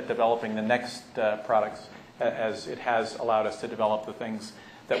efficient at developing the next products, as it has allowed us to develop the things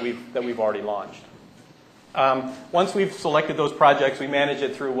that we've already launched. Once we've selected those projects, we manage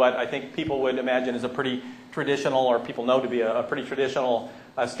it through what I think people would imagine is a pretty traditional, or people know to be a pretty traditional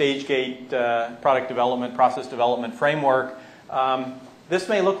stage gate product development, process development framework. This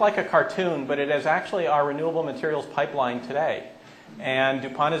may look like a cartoon, but it is actually our renewable materials pipeline today. And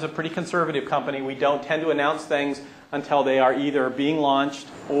DuPont is a pretty conservative company. We don't tend to announce things until they are either being launched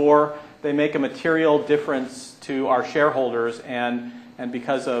or they make a material difference to our shareholders, and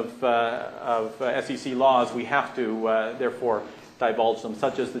because of SEC laws, we have to, therefore, divulge them,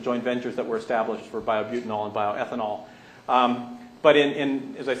 such as the joint ventures that were established for biobutanol and bioethanol. But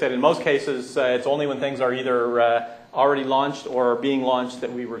as I said, in most cases, it's only when things are either already launched or being launched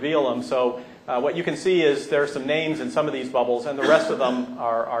that we reveal them. So what you can see is there are some names in some of these bubbles, and the rest of them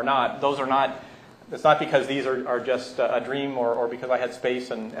are not. Those are not. It's not because these are just a dream or because I had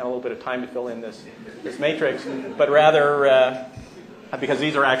space and a little bit of time to fill in this matrix, but rather because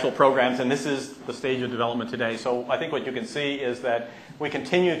these are actual programs, and this is the stage of development today. So I think what you can see is that we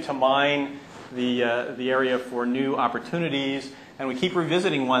continue to mine the area for new opportunities, and we keep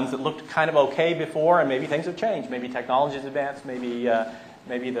revisiting ones that looked kind of okay before, and maybe things have changed. Maybe technology has advanced. Maybe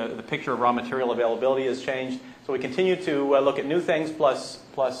the picture of raw material availability has changed. So we continue to look at new things plus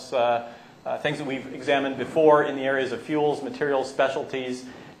things that we've examined before in the areas of fuels, materials, specialties,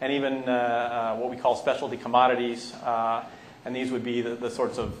 and even what we call specialty commodities. And these would be the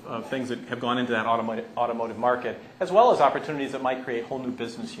sorts of things that have gone into that automotive market, as well as opportunities that might create whole new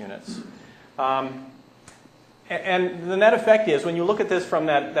business units. And the net effect is, when you look at this from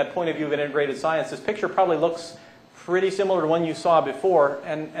that point of view of integrated science, this picture probably looks pretty similar to one you saw before,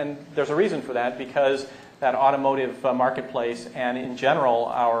 and there's a reason for that, because that automotive marketplace and in general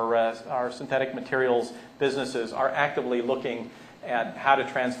our synthetic materials businesses are actively looking at how to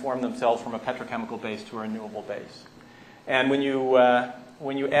transform themselves from a petrochemical base to a renewable base. And when you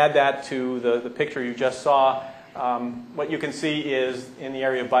add that to the picture you just saw, what you can see is in the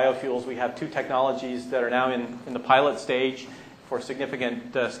area of biofuels, we have two technologies that are now in the pilot stage for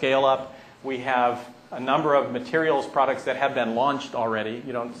significant scale up. We have a number of materials products that have been launched already.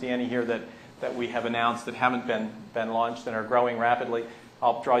 You don't see any here that we have announced that haven't been launched and are growing rapidly.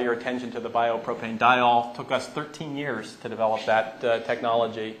 I'll draw your attention to the biopropane diol. It took us 13 years to develop that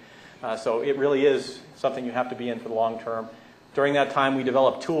technology. So it really is something you have to be in for the long term. During that time, we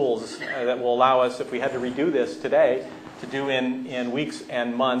developed tools that will allow us, if we had to redo this today, to do in weeks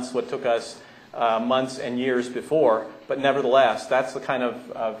and months what took us months and years before. But nevertheless, that's the kind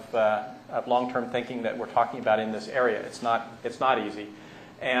of long-term thinking that we're talking about in this area. It's not easy.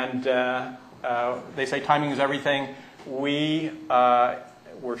 And they say timing is everything. We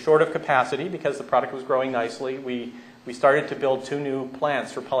were short of capacity because the product was growing nicely. We started to build 2 new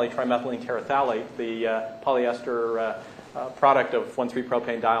plants for polytrimethylene terephthalate, the polyester product of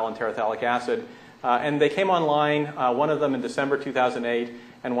 1,3-propane-diol and terephthalic acid. And they came online, one of them in December 2008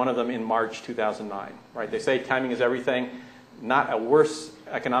 and one of them in March 2009. Right? They say timing is everything. Not a worse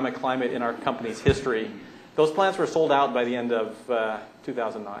economic climate in our company's history. Those plants were sold out by the end of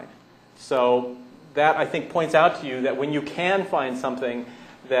 2009. So that, I think, points out to you that when you can find something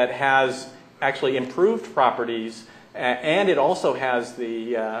that has actually improved properties, and it also has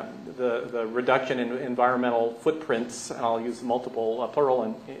the reduction in environmental footprints, and I'll use multiple plural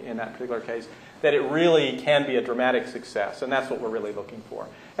in that particular case, that it really can be a dramatic success, and that's what we're really looking for.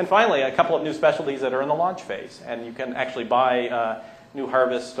 And finally, a couple of new specialties that are in the launch phase, and you can actually buy new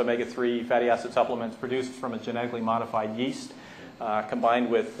harvest omega-3 fatty acid supplements produced from a genetically modified yeast, combined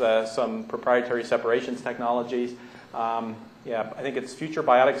with some proprietary separations technologies. Yeah, I think it's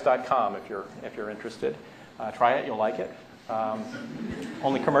futurebiotics.com if you're interested. Try it, you'll like it.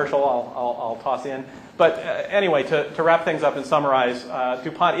 Only commercial I'll toss in. But anyway, to wrap things up and summarize,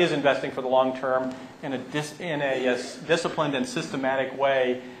 DuPont is investing for the long term in a disciplined and systematic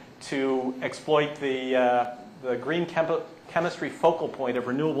way to exploit the green chemistry focal point of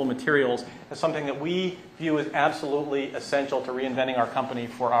renewable materials as something that we view as absolutely essential to reinventing our company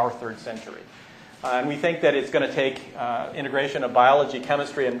for our third century. And we think that it's going to take integration of biology,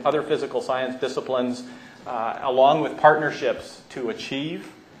 chemistry, and other physical science disciplines along with partnerships to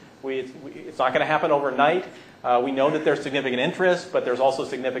achieve. It's not going to happen overnight. We know that there's significant interest, but there's also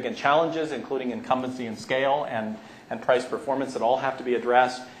significant challenges, including incumbency and scale and price performance that all have to be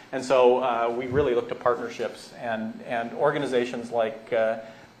addressed. And so we really look to partnerships and organizations like the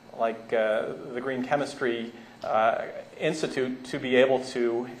Green Chemistry Institute to be able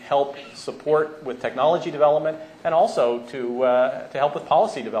to help support with technology development and also to help with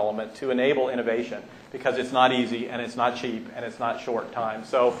policy development to enable innovation, because it's not easy and it's not cheap and it's not short time.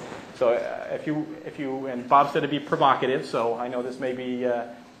 So if you and Bob said it'd be provocative, so I know this may be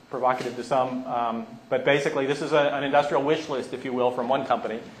provocative to some, but basically this is an industrial wish list, if you will, from one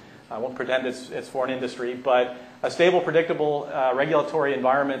company. I won't pretend it's for an industry, but a stable, predictable regulatory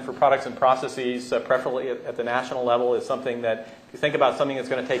environment for products and processes, preferably at the national level, is something that, if you think about something that's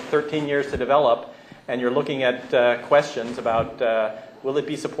going to take 13 years to develop, and you're looking at questions about will it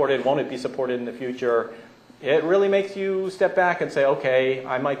be supported, won't it be supported in the future, it really makes you step back and say, okay,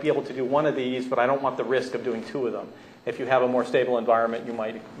 I might be able to do one of these, but I don't want the risk of doing two of them. If you have a more stable environment, you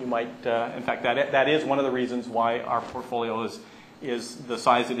might in fact, that is one of the reasons why our portfolio is the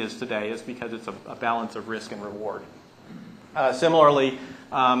size it is today, is because it's a balance of risk and reward. Similarly,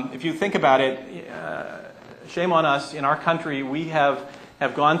 if you think about it, shame on us. In our country, we have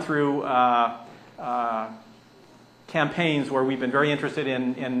gone through campaigns where we've been very interested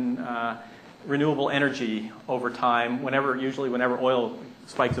in renewable energy over time, usually whenever oil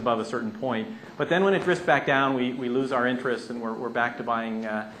spikes above a certain point. But then when it drifts back down, we lose our interest, and we're back to buying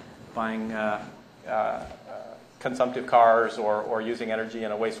consumptive cars or using energy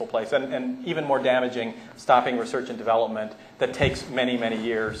in a wasteful place, and even more damaging, stopping research and development that takes many, many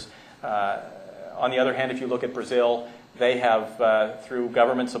years. On the other hand, if you look at Brazil, they have, through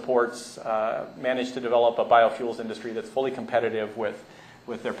government supports, managed to develop a biofuels industry that's fully competitive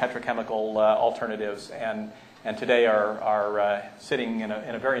with their petrochemical alternatives, and today are sitting in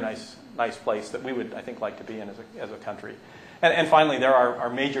a very nice place that we would, I think, like to be in as a country. And finally, there are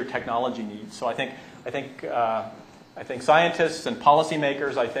major technology needs. So I think scientists and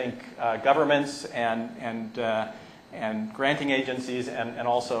policymakers, I think governments and granting agencies, and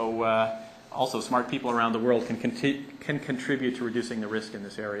also smart people around the world can contribute to reducing the risk in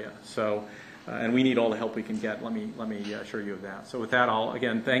this area. So, and we need all the help we can get. Let me assure you of that. So with that, I'll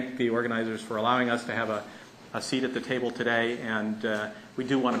again thank the organizers for allowing us to have a seat at the table today, and we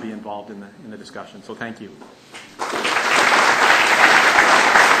do want to be involved in the discussion. So thank you.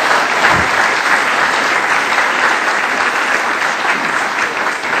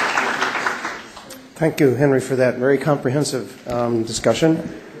 Thank you, Henry, for that very comprehensive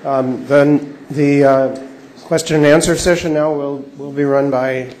discussion. Then the question and answer session now will be run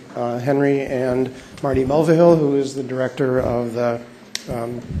by Henry and Martin Mulvihill, who is the director of the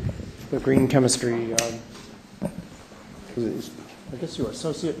Green Chemistry. I guess you're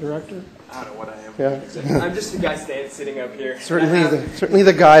associate director? I don't know what I am. Yeah. I'm just a guy sitting up here. Certainly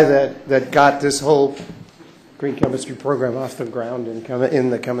the guy that got this whole green chemistry program off the ground in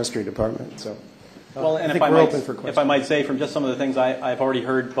the chemistry department. So. Well, and if I might say, from just some of the things I've already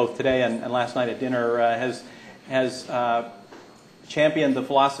heard both today and last night at dinner, has championed the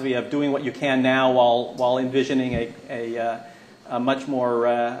philosophy of doing what you can now while envisioning a much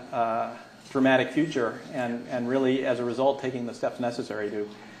more dramatic future, and really, as a result, taking the steps necessary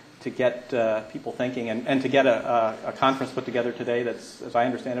get people thinking and to get a conference put together today that's, as I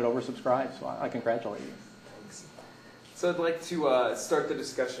understand it, oversubscribed. So I congratulate you. Thanks. So I'd like to start the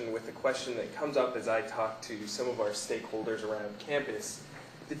discussion with a question that comes up as I talk to some of our stakeholders around campus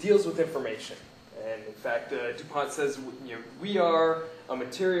that deals with information. And in fact, DuPont says we are a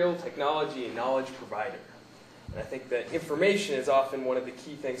material, technology, and knowledge provider. And I think that information is often one of the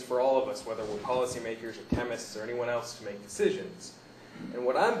key things for all of us, whether we're policymakers or chemists or anyone else to make decisions. And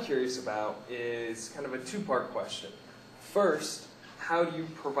what I'm curious about is kind of a two-part question. First, how do you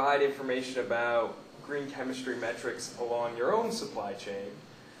provide information about green chemistry metrics along your own supply chain?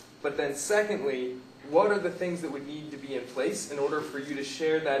 But then secondly, what are the things that would need to be in place in order for you to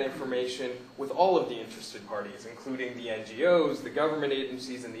share that information with all of the interested parties, including the NGOs, the government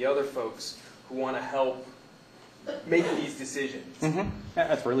agencies, and the other folks who want to help make these decisions? Mm-hmm. Yeah,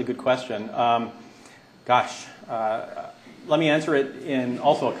 that's a really good question. Let me answer it in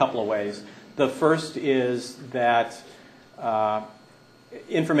also a couple of ways. The first is that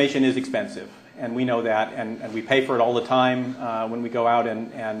information is expensive, and we know that, and we pay for it all the time when we go out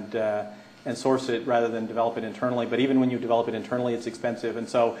and source it rather than develop it internally. But even when you develop it internally, it's expensive, and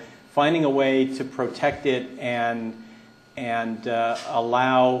so finding a way to protect it and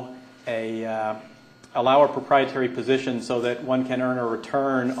allow a proprietary position so that one can earn a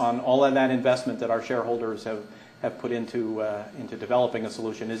return on all of that investment that our shareholders have put into developing a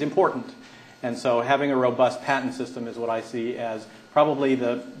solution is important. And so having a robust patent system is what I see as probably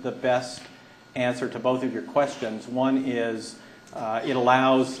the best answer to both of your questions. One is it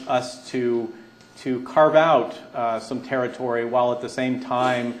allows us to carve out some territory while at the same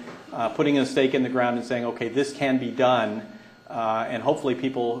time putting a stake in the ground and saying, okay, this can be done. And hopefully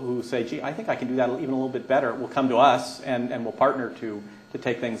people who say, gee, I think I can do that even a little bit better, will come to us and will partner to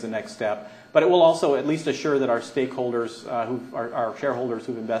take things the next step. But it will also at least assure that our stakeholders, our shareholders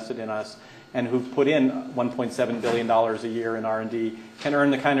who've invested in us and who've put in $1.7 billion a year in R&D can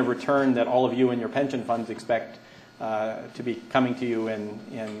earn the kind of return that all of you and your pension funds expect to be coming to you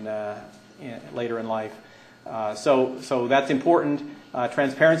later in life. So that's important.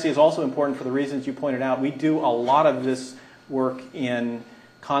 Transparency is also important for the reasons you pointed out. We do a lot of this work in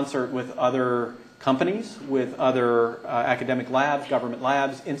concert with other companies, with other academic labs, government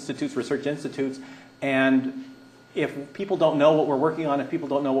labs, institutes, research institutes, and if people don't know what we're working on, if people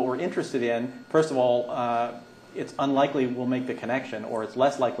don't know what we're interested in, first of all, it's unlikely we'll make the connection, or it's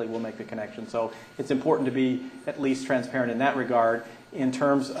less likely we'll make the connection. So it's important to be at least transparent in that regard. In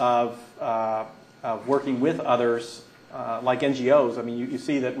terms of working with others, like NGOs, I mean, you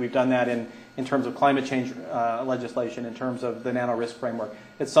see that we've done that in terms of climate change legislation, in terms of the nano risk framework.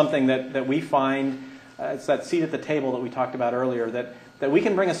 It's something that we find, it's that seat at the table that we talked about earlier, that we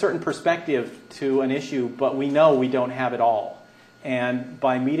can bring a certain perspective to an issue, but we know we don't have it all. And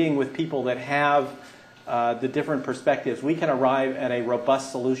by meeting with people that have the different perspectives, we can arrive at a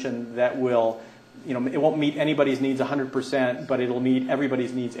robust solution that will, it won't meet anybody's needs 100%, but it'll meet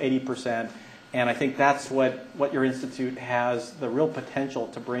everybody's needs 80%. And I think that's what your institute has the real potential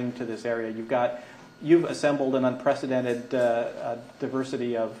to bring to this area. You've assembled an unprecedented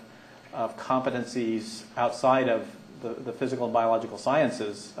diversity of competencies outside of the physical and biological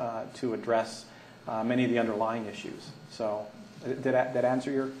sciences to address many of the underlying issues. So did that answer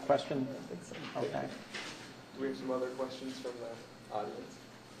your question? I think so. Okay. Do we have some other questions from the audience?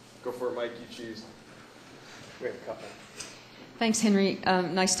 Go for it, Mike. You choose. We have a couple. Thanks, Henry.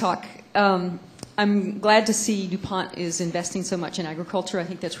 Nice talk. I'm glad to see DuPont is investing so much in agriculture. I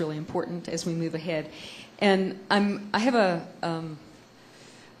think that's really important as we move ahead. And I have a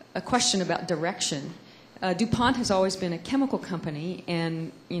question about direction. DuPont has always been a chemical company,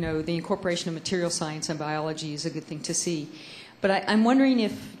 and the incorporation of material science and biology is a good thing to see. But I'm wondering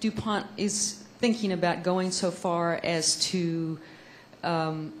if DuPont is thinking about going so far as to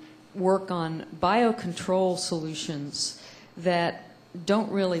work on biocontrol solutions that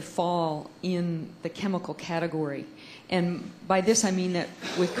don't really fall in the chemical category. And by this I mean that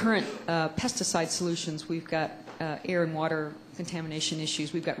with current pesticide solutions, we've got air and water contamination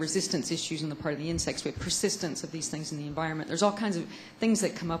issues, we've got resistance issues on the part of the insects, we have persistence of these things in the environment. There's all kinds of things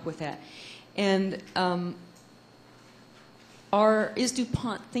that come up with that. And is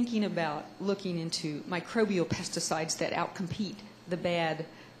DuPont thinking about looking into microbial pesticides that outcompete the bad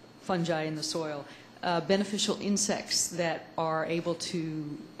fungi in the soil? Beneficial insects that are able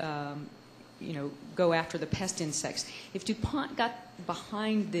to, go after the pest insects. If DuPont got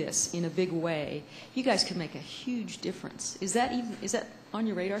behind this in a big way, you guys could make a huge difference. Is that on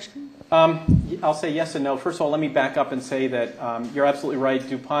your radar screen? I'll say yes and no. First of all, let me back up and say that you're absolutely right.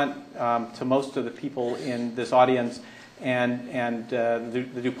 DuPont, to most of the people in this audience, And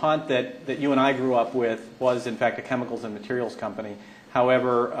the DuPont that you and I grew up with was, in fact, a chemicals and materials company.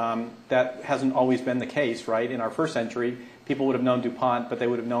 However, that hasn't always been the case, right? In our first century, people would have known DuPont, but they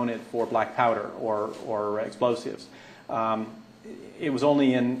would have known it for black powder or explosives. It was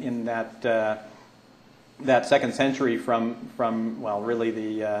only in that second century from well, really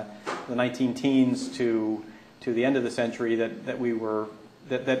the 19-teens to the end of the century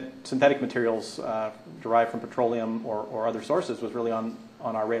that synthetic materials derived from petroleum or other sources was really on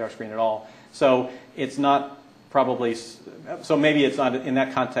our radar screen at all. So it's not probably, so maybe it's not in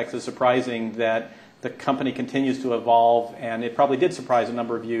that context as surprising that the company continues to evolve, and it probably did surprise a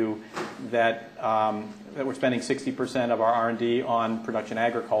number of you that we're spending 60% of our R&D on production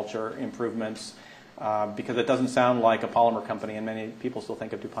agriculture improvements, because it doesn't sound like a polymer company, and many people still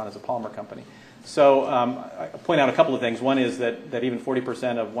think of DuPont as a polymer company. So I point out a couple of things. One is that even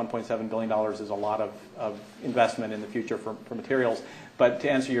 40% of $1.7 billion is a lot of investment in the future for materials. But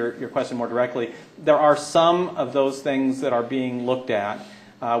to answer your question more directly, there are some of those things that are being looked at.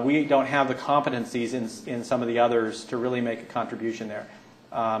 We don't have the competencies in some of the others to really make a contribution there.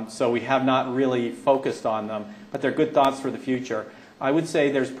 So we have not really focused on them, but they're good thoughts for the future. I would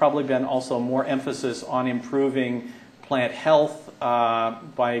say there's probably been also more emphasis on improving plant health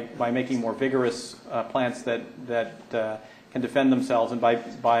by making more vigorous plants that can defend themselves, and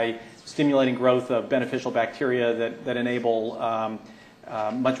by stimulating growth of beneficial bacteria that enable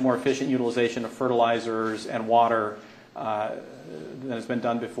much more efficient utilization of fertilizers and water than has been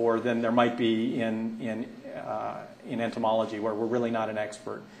done before than there might be in entomology, where we're really not an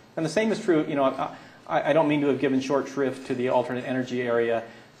expert. And the same is true, I don't mean to have given short shrift to the alternate energy area.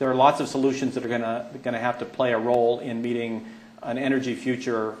 There are lots of solutions that are going to have to play a role in meeting an energy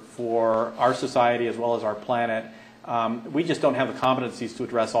future for our society as well as our planet. We just don't have the competencies to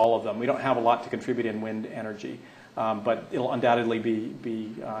address all of them. We don't have a lot to contribute in wind energy, but it'll undoubtedly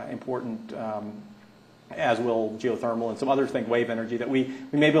be important, as will geothermal and some other things, wave energy, that we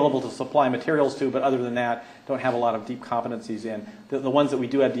may be able to supply materials to, but other than that, don't have a lot of deep competencies in. The ones that we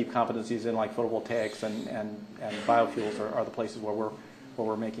do have deep competencies in, like photovoltaics and biofuels, are the places where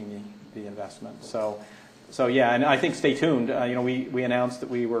we're making the investment. So yeah, and I think stay tuned. We announced that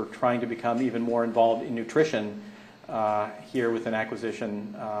we were trying to become even more involved in nutrition here with an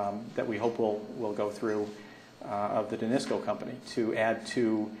acquisition that we hope will go through of the Danisco company to add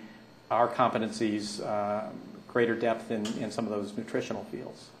to our competencies greater depth in some of those nutritional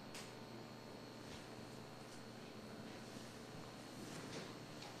fields.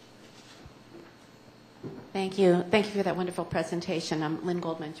 Thank you. Thank you for that wonderful presentation. I'm Lynn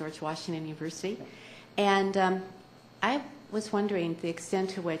Goldman, George Washington University. And I was wondering the extent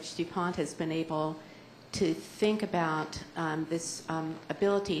to which DuPont has been able to think about this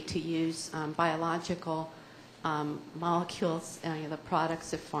ability to use biological molecules, the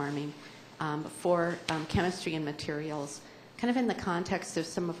products of farming, for chemistry and materials, kind of in the context of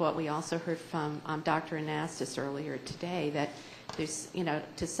some of what we also heard from Dr. Anastas earlier today, that there's,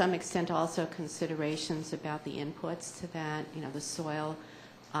 to some extent also considerations about the inputs to that, the soil,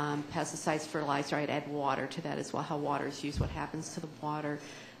 pesticides, fertilizer. I'd add water to that as well, how water is used, what happens to the water.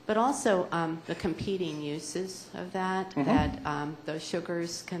 But also the competing uses of that, that those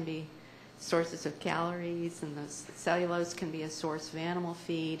sugars can be sources of calories, and those cellulose can be a source of animal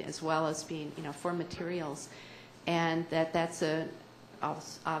feed, as well as being, for materials. And that's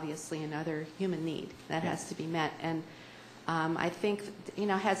obviously another human need that has to be met. And I think,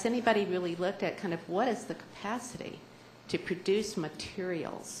 has anybody really looked at kind of what is the capacity to produce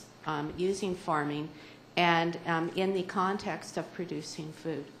materials using farming and in the context of producing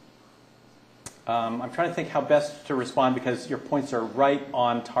food? I'm trying to think how best to respond, because your points are right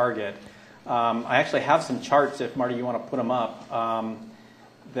on target. I actually have some charts, if Marty, you want to put them up,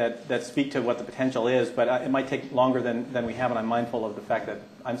 that speak to what the potential is, but it might take longer than we have, and I'm mindful of the fact that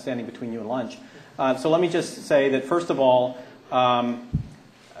I'm standing between you and lunch. So let me just say that, first of all, pardon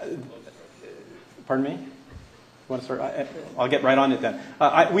me? You want to start? I'll get right on it then.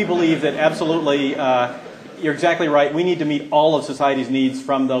 We believe that absolutely, you're exactly right. We need to meet all of society's needs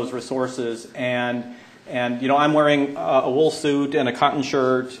from those resources, and I'm wearing a wool suit and a cotton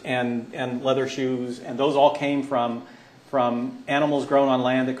shirt and leather shoes, and those all came from animals grown on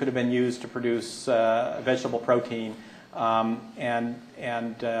land that could have been used to produce vegetable protein.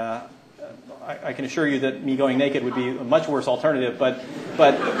 I can assure you that me going naked would be a much worse alternative.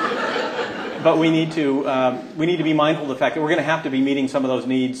 But we need to be mindful of the fact that we're going to have to be meeting some of those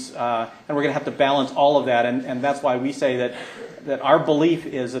needs, and we're going to have to balance all of that. And that's why we say that our belief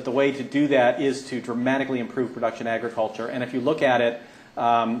is that the way to do that is to dramatically improve production agriculture. And if you look at it,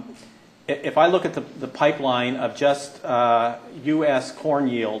 if I look at the pipeline of just U.S. corn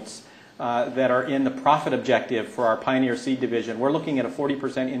yields that are in the profit objective for our Pioneer Seed Division, we're looking at a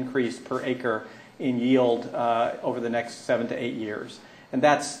 40% increase per acre in yield over the next 7 to 8 years. And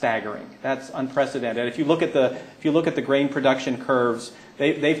that's staggering. That's unprecedented. If you look at the grain production curves,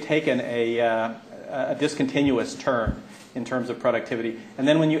 they've taken a discontinuous turn in terms of productivity. And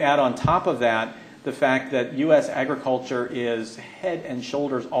then when you add on top of that the fact that U.S. agriculture is head and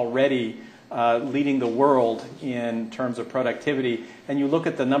shoulders already leading the world in terms of productivity, and you look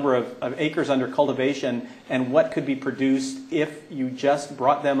at the number of acres under cultivation and what could be produced if you just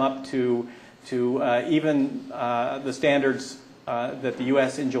brought them up to even the standards that the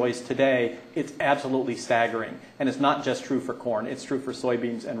U.S. enjoys today, it's absolutely staggering. And it's not just true for corn. It's true for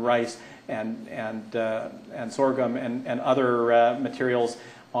soybeans and rice and sorghum and other materials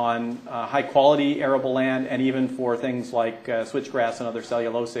on high-quality arable land, and even for things like switchgrass and other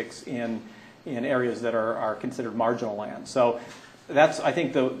cellulosics in areas that are considered marginal land. So that's, I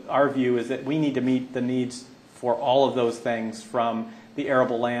think, our view is that we need to meet the needs for all of those things from the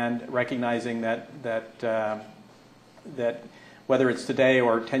arable land, recognizing that whether it's today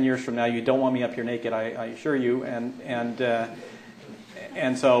or 10 years from now, you don't want me up here naked, I assure you, and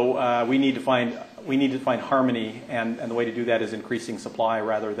so we need to find harmony, and the way to do that is increasing supply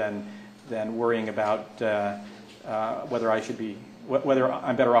rather than worrying about whether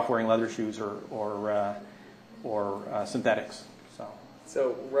I'm better off wearing leather shoes or synthetics.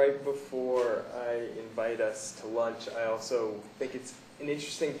 So right before I invite us to lunch, I also think it's an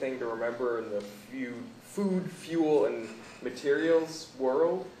interesting thing to remember in the food, fuel, and materials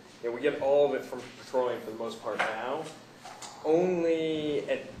world. We get all of it from petroleum for the most part now. So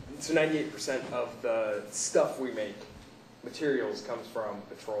 98% of the stuff we make, materials, comes from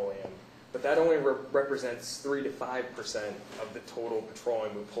petroleum. But that only represents 3 to 5% of the total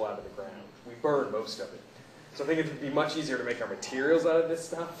petroleum we pull out of the ground. We burn most of it. So I think it would be much easier to make our materials out of this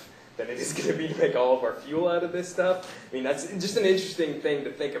stuff than it is going to be to make all of our fuel out of this stuff. I mean, that's just an interesting thing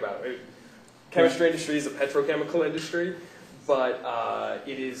to think about. Chemistry industry is a petrochemical industry, but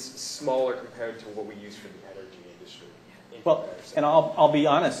it is smaller compared to what we use for the energy industry. Well, and I'll be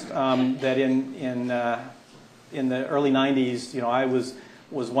honest that in the early 90s, I was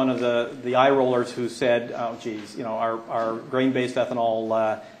one of the eye rollers who said, "Oh, geez, our grain-based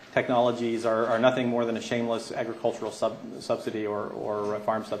ethanol technologies are nothing more than a shameless agricultural subsidy or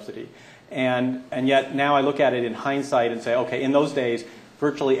farm subsidy," and yet now I look at it in hindsight and say, okay, in those days,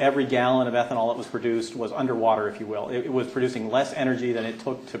 virtually every gallon of ethanol that was produced was underwater, if you will. It was producing less energy than it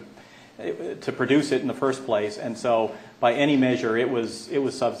took to produce it in the first place, and so by any measure, it was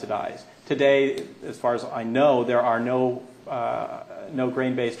subsidized. Today, as far as I know, there are no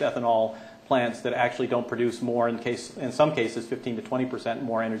grain-based ethanol plants that actually don't produce more, in some cases 15 to 20%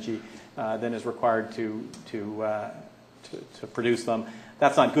 more energy than is required to produce them.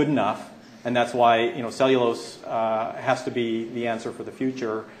 That's not good enough, and that's why cellulose has to be the answer for the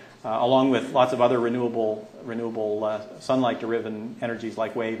future, along with lots of other renewable sunlight-driven energies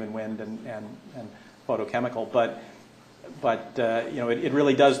like wave and wind and photochemical. But it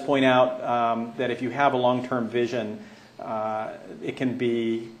really does point out that if you have a long-term vision, it can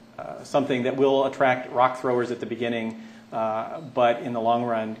be something that will attract rock throwers at the beginning, but in the long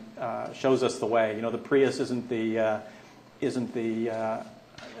run shows us the way. The Prius isn't the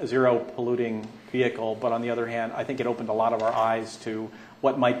zero polluting vehicle, but on the other hand, I think it opened a lot of our eyes to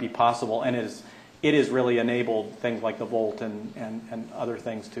what might be possible, and it has really enabled things like the Volt and other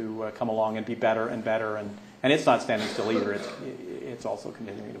things to come along and be better and better, and it's not standing still either. It's also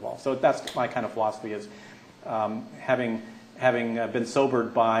continuing to evolve. So that's my kind of philosophy, is having been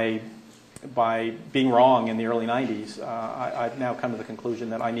sobered by being wrong in the early 90s, I've now come to the conclusion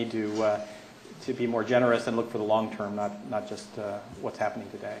that I need to be more generous and look for the long term, not just what's happening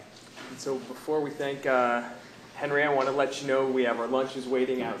today. And so before we thank Henry, I want to let you know we have our lunches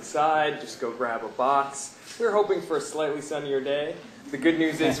waiting outside. Just go grab a box. We're hoping for a slightly sunnier day. The good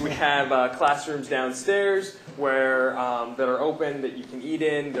news is we have classrooms downstairs that are open that you can eat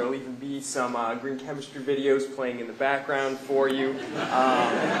in. There'll even be some green chemistry videos playing in the background for you.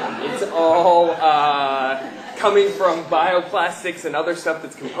 It's all coming from bioplastics and other stuff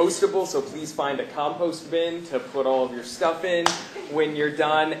that's compostable, so please find a compost bin to put all of your stuff in when you're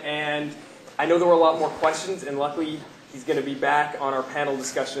done. And I know there were a lot more questions, and luckily he's going to be back on our panel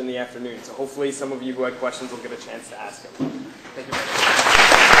discussion in the afternoon. So hopefully some of you who had questions will get a chance to ask him. Thank you very much.